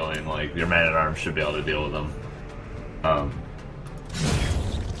comfortable healing. Your man-at-arms should be able to deal with them.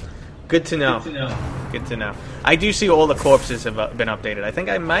 Good to know. Good to know. I do see all the corpses have been updated. I think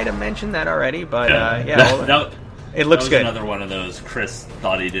I might have mentioned that already, but It looks that was good. Another one of those. Chris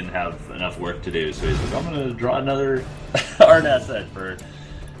thought he didn't have enough work to do, so he's like, "I'm going to draw another art asset for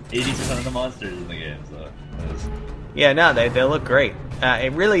 80% of the monsters in the game." So that was... Yeah, no, they look great.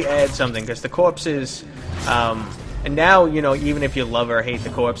 It really adds something because the corpses, and now even if you love or hate the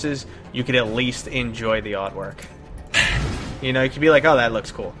corpses, you could at least enjoy the artwork. You could be like, "Oh, that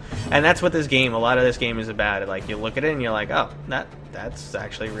looks cool," and that's what a lot of this game is about. Like you look at it and you're like, "Oh, that's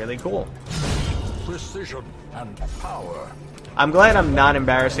actually really cool." Precision and power. I'm glad I'm not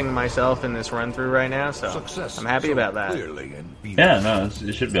embarrassing myself in this run through right now, so Success I'm happy so about that. clearly in view. Yeah, no,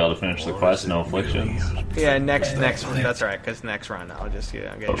 you should be able to finish the quest, no afflictions. Yeah, next that's right, because next run I'll just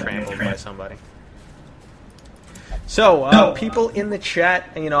get trampled by somebody. So, people in the chat,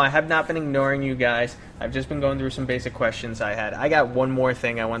 I have not been ignoring you guys. I've just been going through some basic questions I had. I got one more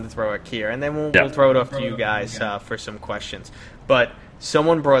thing I wanted to throw at Kier, and then we'll throw it off to you guys for some questions. But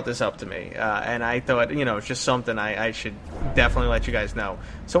someone brought this up to me, and I thought, it's just something I should definitely let you guys know.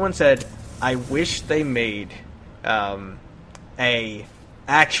 Someone said, I wish they made a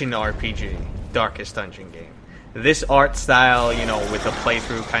action RPG Darkest Dungeon game. This art style, with a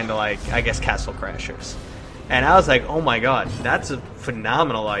playthrough kind of like, I guess, Castle Crashers. And I was like, oh my god, that's a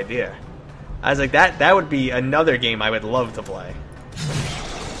phenomenal idea. I was like, that would be another game I would love to play.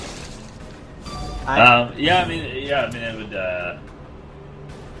 It would.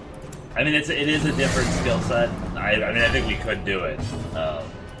 It is a different skill set. I think we could do it,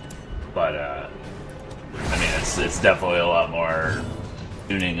 but it's definitely a lot more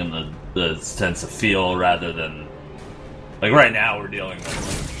tuning in the sense of feel rather than like right now we're dealing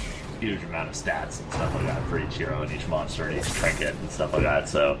with a huge amount of stats and stuff like that for each hero and each monster and each trinket and stuff like that.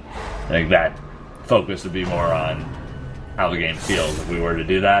 So I think that focus would be more on how the game feels if we were to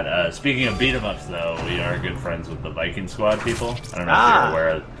do that. Speaking of beat 'em ups, though, we are good friends with the Viking Squad people. I don't know if you're aware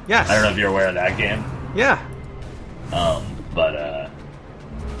of. Yes. I don't know if you're aware of that game. Yeah. But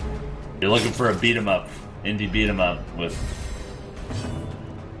you're looking for a beat 'em up, indie beat 'em up with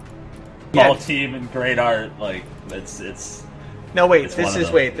small team and great art. Like it's. No, wait. It's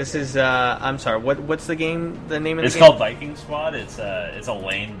This is. I'm sorry. What's the game? The name of the game? It's called Viking Squad. It's a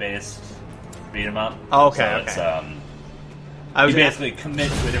lane based beat 'em up. Oh, okay. So okay. it's you basically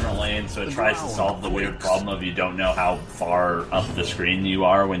commit to a different lane, so it tries to solve the weird problem of you don't know how far up the screen you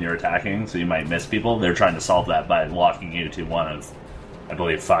are when you're attacking, so you might miss people. They're trying to solve that by locking you to one of, I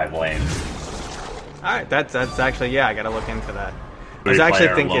believe, 5 lanes. All right, that's actually I got to look into that. I was 3 actually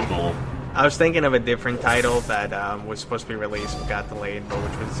player thinking. local. I was thinking of a different title that was supposed to be released but got delayed, but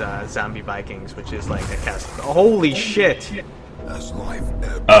which was Zombie Vikings, which is like a cast. Holy shit! As life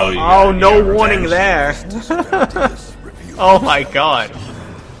ebbs, Oh, no warning there. Oh my god.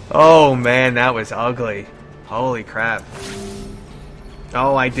 Oh man, that was ugly. Holy crap.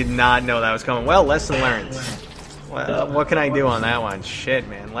 Oh, I did not know that was coming. Well, lesson learned. Well, what can I do on that one? Shit,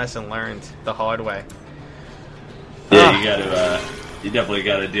 man. Lesson learned the hard way. Yeah, you definitely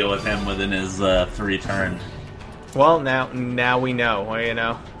got to deal with him within his 3 turn. Well, now we know.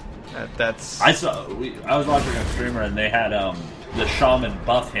 Well, that's. I was watching a streamer and they had the shaman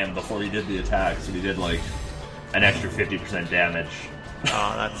buff him before he did the attack, so he did like an extra 50% damage.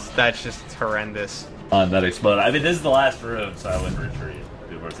 Oh, that's just horrendous. On that explode. I mean, this is the last room, so I wouldn't retreat.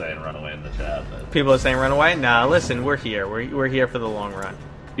 People are saying run away in the chat, but People are saying run away. Nah, listen, we're here. We're here for the long run.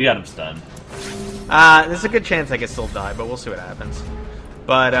 you got him stunned. There's a good chance I could still die, but we'll see what happens.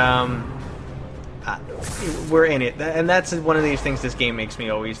 But we're in it, and that's one of these things this game makes me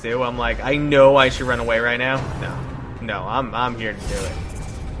always do. I'm like, I know I should run away right now. No, I'm here to do it.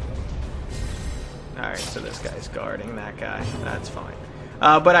 All right, so this guy's guarding that guy. That's fine.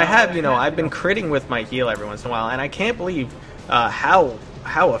 But I have, I've been critting with my heal every once in a while, and I can't believe how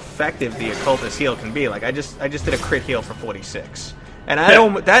effective the occultist heal can be. Like I just did a crit heal for 46, and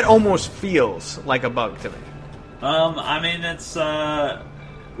that almost feels like a bug to me. I mean, it's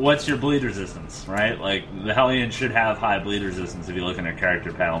what's your bleed resistance, right? Like the Hellion should have high bleed resistance if you look in a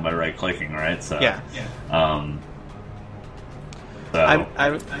character panel by right clicking, right? So Yeah. So.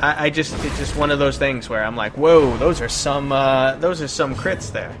 It's just one of those things where I'm like, whoa, those are some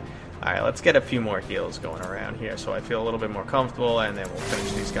crits there. All right, let's get a few more heals going around here, so I feel a little bit more comfortable, and then we'll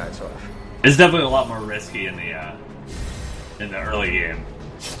finish these guys off. It's definitely a lot more risky in the early game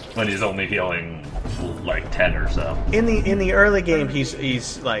when he's only healing like 10 or so. In the early game,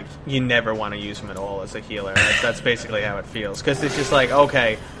 he's like, you never want to use him at all as a healer. That's basically how it feels, because it's just like,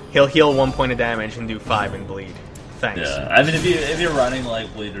 okay, he'll heal 1 point of damage and do 5 in bleed. Thanks. Yeah, I mean, if you're running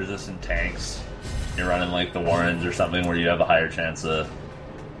like bleed resistant tanks, you're running like the Warrens or something where you have a higher chance of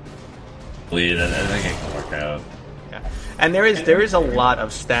bleed, I think it can work out. Yeah. And there is a lot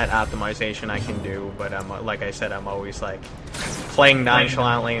of stat optimization I can do, but like I said, I'm always like playing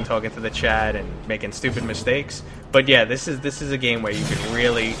nonchalantly and talking to the chat and making stupid mistakes. But yeah, this is a game where you can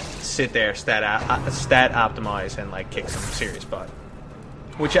really sit there, stat optimize, and like kick some serious butt.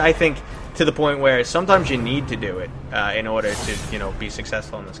 Which I think to the point where sometimes you need to do it in order to be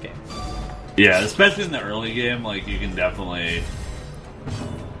successful in this game. Yeah, especially in the early game, like you can definitely.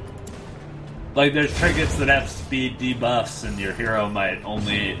 Like, there's trinkets that have speed debuffs, and your hero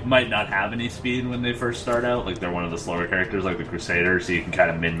might not have any speed when they first start out. Like, they're one of the slower characters, like the Crusader, so you can kind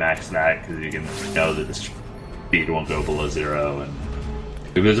of min-max that, because you can know that the speed won't go below 0, and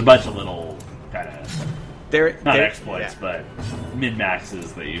there's a bunch of little, kind of, not exploits, but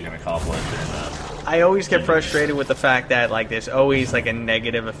min-maxes that you can accomplish. I always get frustrated with the fact that, like, there's always, like, a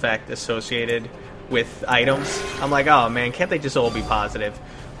negative effect associated with items. I'm like, oh, man, can't they just all be positive?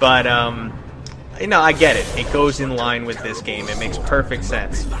 But, I get it. It goes in line with this game. It makes perfect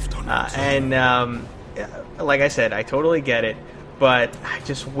sense. Like I said, I totally get it, but I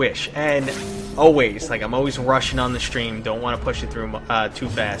just wish. And always, like, I'm always rushing on the stream. Don't want to push it through too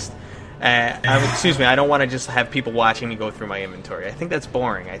fast. I don't want to just have people watching me go through my inventory. I think that's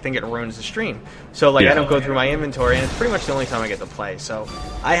boring. I think it ruins the stream. So, like, I don't go through my inventory, and it's pretty much the only time I get to play. So,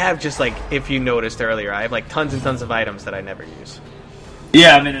 I have just, like, if you noticed earlier, I have, like, tons and tons of items that I never use.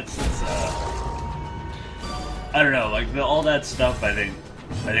 Yeah, I mean, it's I don't know, like, all that stuff, I think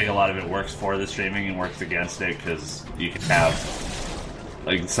a lot of it works for the streaming and works against it, because you can have,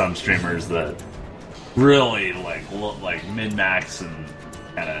 like, some streamers that really, like min-max and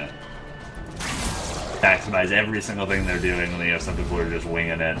kind of maximize every single thing they're doing, and then you have some people who are just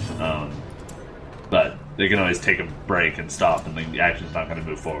winging it, but they can always take a break and stop, and the action's not going to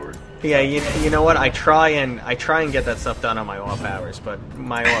move forward. Yeah, you know what, I try and get that stuff done on my off hours, but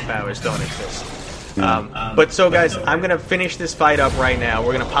my off hours don't exist. But so, guys, I'm going to finish this fight up right now.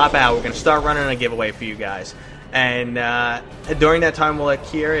 We're going to pop out. We're going to start running a giveaway for you guys. And during that time, we'll let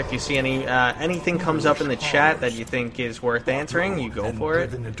Kier, if you see anything comes up in the chat that you think is worth answering, you go for it.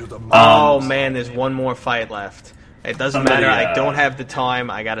 Oh, man, there's one more fight left. It doesn't matter. I don't have the time.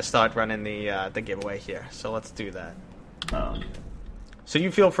 I got to start running the giveaway here. So let's do that. So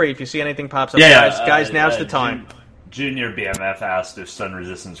you feel free if you see anything pops up. Guys, now's the time. Junior BMF asked if stun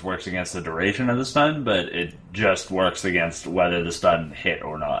resistance works against the duration of the stun, but it just works against whether the stun hit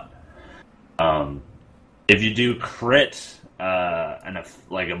or not. If you do crit and a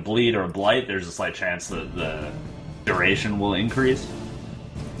bleed or a blight, there's a slight chance that the duration will increase.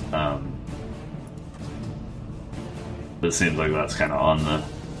 It seems like that's kind of on the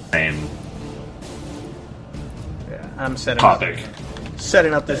same I'm topic.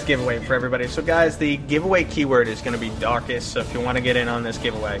 Setting up this giveaway for everybody. So, guys, the giveaway keyword is going to be Darkest. So if you want to get in on this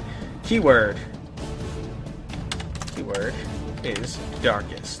giveaway, keyword is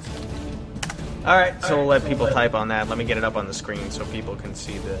Darkest. Alright, so we'll let people type on that. Let me get it up on the screen so people can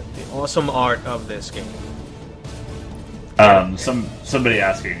see the awesome art of this game. Somebody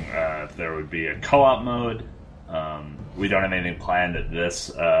asking if there would be a co-op mode. We don't have anything planned at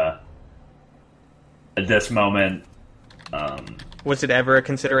this moment. Was it ever a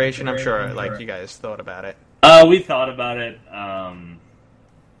consideration? I'm sure, like, you guys thought about it. We thought about it,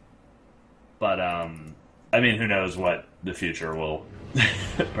 but I mean, who knows what the future will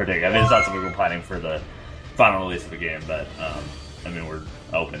predict. I mean, it's not something we're planning for the final release of the game, but I mean, we're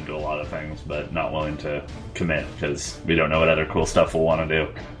open to a lot of things, but not willing to commit because we don't know what other cool stuff we'll want to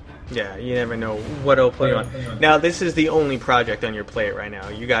do. Yeah, you never know what it'll put you on. Now, this is the only project on your plate right now.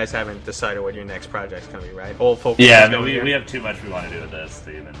 You guys haven't decided what your next project's going to be, right? All focus. Yeah, I mean, we have too much we want to do with this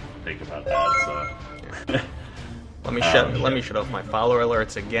to even think about that. So, let me shut off my follower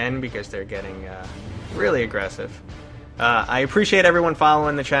alerts again because they're getting really aggressive. I appreciate everyone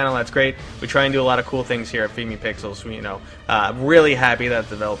following the channel. That's great. We try and do a lot of cool things here at Feed Me Pixels. I'm really happy that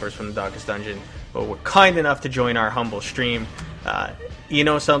the developers from the Darkest Dungeon were kind enough to join our humble stream. You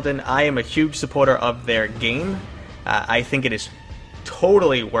know something? I am a huge supporter of their game. I think it is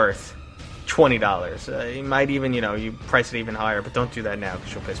totally worth $20. You might even, you price it even higher, but don't do that now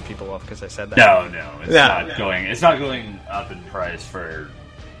because you'll piss people off because I said that. No, it's not going up in price for,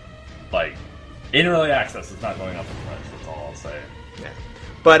 like, in early access. It's not going up in price. That's all I'll say. Yeah.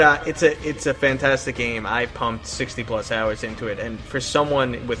 But it's a fantastic game. I pumped 60 plus hours into it, and for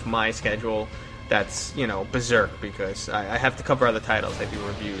someone with my schedule, that's, berserk because I have to cover other titles. I do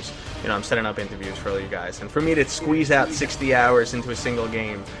reviews. I'm setting up interviews for all you guys. And for me to squeeze out 60 hours into a single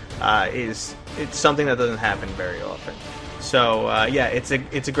game it's something that doesn't happen very often. So yeah, it's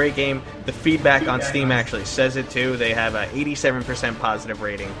a great game. The feedback on Steam actually says it too. They have a 87% positive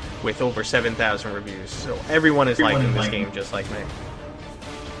rating with over 7,000 reviews. So everyone is liking this game just like me.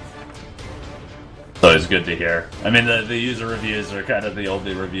 So it's good to hear. I mean, the user reviews are kind of the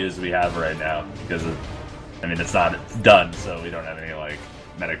only reviews we have right now because it's not done, so we don't have any like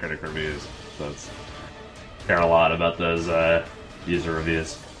Metacritic reviews. So it's care a lot about those user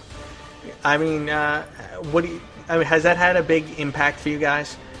reviews. I mean, has that had a big impact for you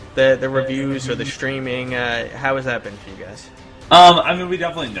guys? The reviews or the streaming? How has that been for you guys? I mean, we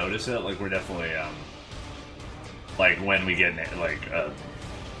definitely notice it. Like, we're definitely like when we get like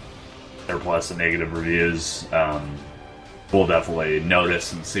surplus and negative reviews, we'll definitely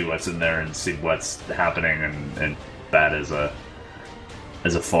notice and see what's in there and see what's happening, and that as a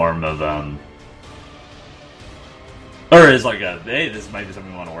form of or as like a, hey, this might be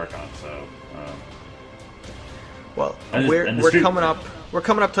something we want to work on. So well, we're coming up. We're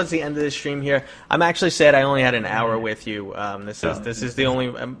coming up towards the end of this stream here. I'm actually sad I only had an hour with you. This is the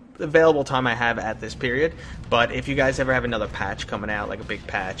only available time I have at this period. But if you guys ever have another patch coming out, like a big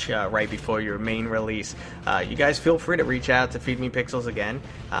patch right before your main release, you guys feel free to reach out to Feed Me Pixels again.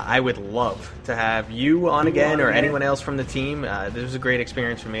 I would love to have you on again or anyone else from the team. This was a great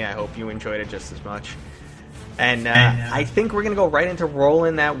experience for me. I hope you enjoyed it just as much. And I think we're going to go right into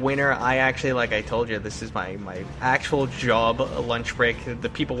rolling that winner. I actually, like I told you, this is my actual job, lunch break. The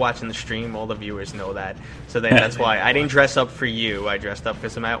people watching the stream, all the viewers know that. So that's why I didn't dress up for you. I dressed up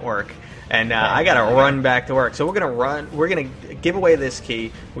because I'm at work. And I got to run back to work. So we're going to give away this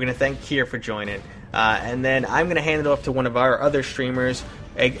key. We're going to thank Kier for joining. And then I'm going to hand it off to one of our other streamers.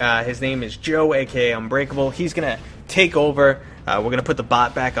 His name is Joe, a.k.a. Unbreakable. He's going to take over. We're going to put the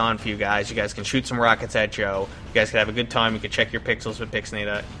bot back on for you guys. You guys can shoot some rockets at Joe. You guys can have a good time. You can check your pixels with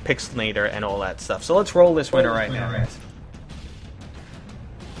Pixelnator and all that stuff. So let's roll this winner right now, guys.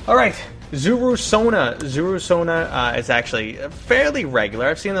 All right. Zuru Sona. Zuru Sona is actually fairly regular.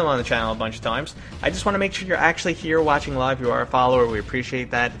 I've seen them on the channel a bunch of times. I just want to make sure you're actually here watching live. You are a follower. We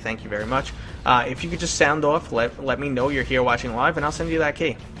appreciate that. Thank you very much. If you could just sound off, let me know you're here watching live, and I'll send you that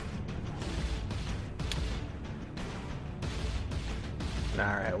key.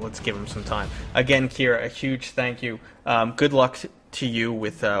 Alright, let's give him some time. Again, Kira, a huge thank you. Good luck to you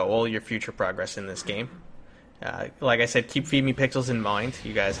with all your future progress in this game. Like I said, keep Feed Me Pixels in mind.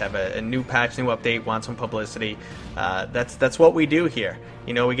 You guys have a new patch, new update, want some publicity. That's what we do here.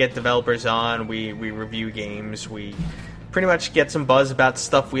 You know, we get developers on, we review games, we pretty much get some buzz about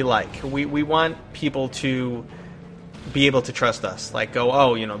stuff we like. We want people to be able to trust us. Like, go,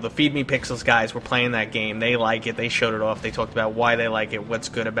 oh, you know, the Feed Me Pixels guys were playing that game. They like it. They showed it off. They talked about why they like it, what's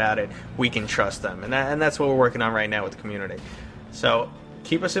good about it. We can trust them. And that's what we're working on right now with the community. So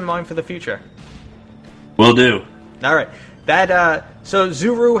keep us in mind for the future. Will do. All right. So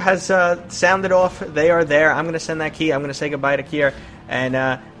Zuru has sounded off. They are there. I'm going to send that key. I'm going to say goodbye to Kier.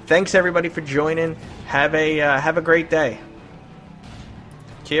 And thanks, everybody, for joining. Have a great day.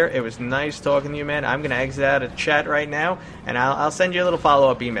 Kier, it was nice talking to you, man. I'm going to exit out of chat right now, and I'll send you a little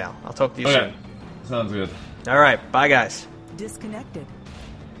follow-up email. I'll talk to you soon. Sounds good. All right. Bye, guys. Disconnected.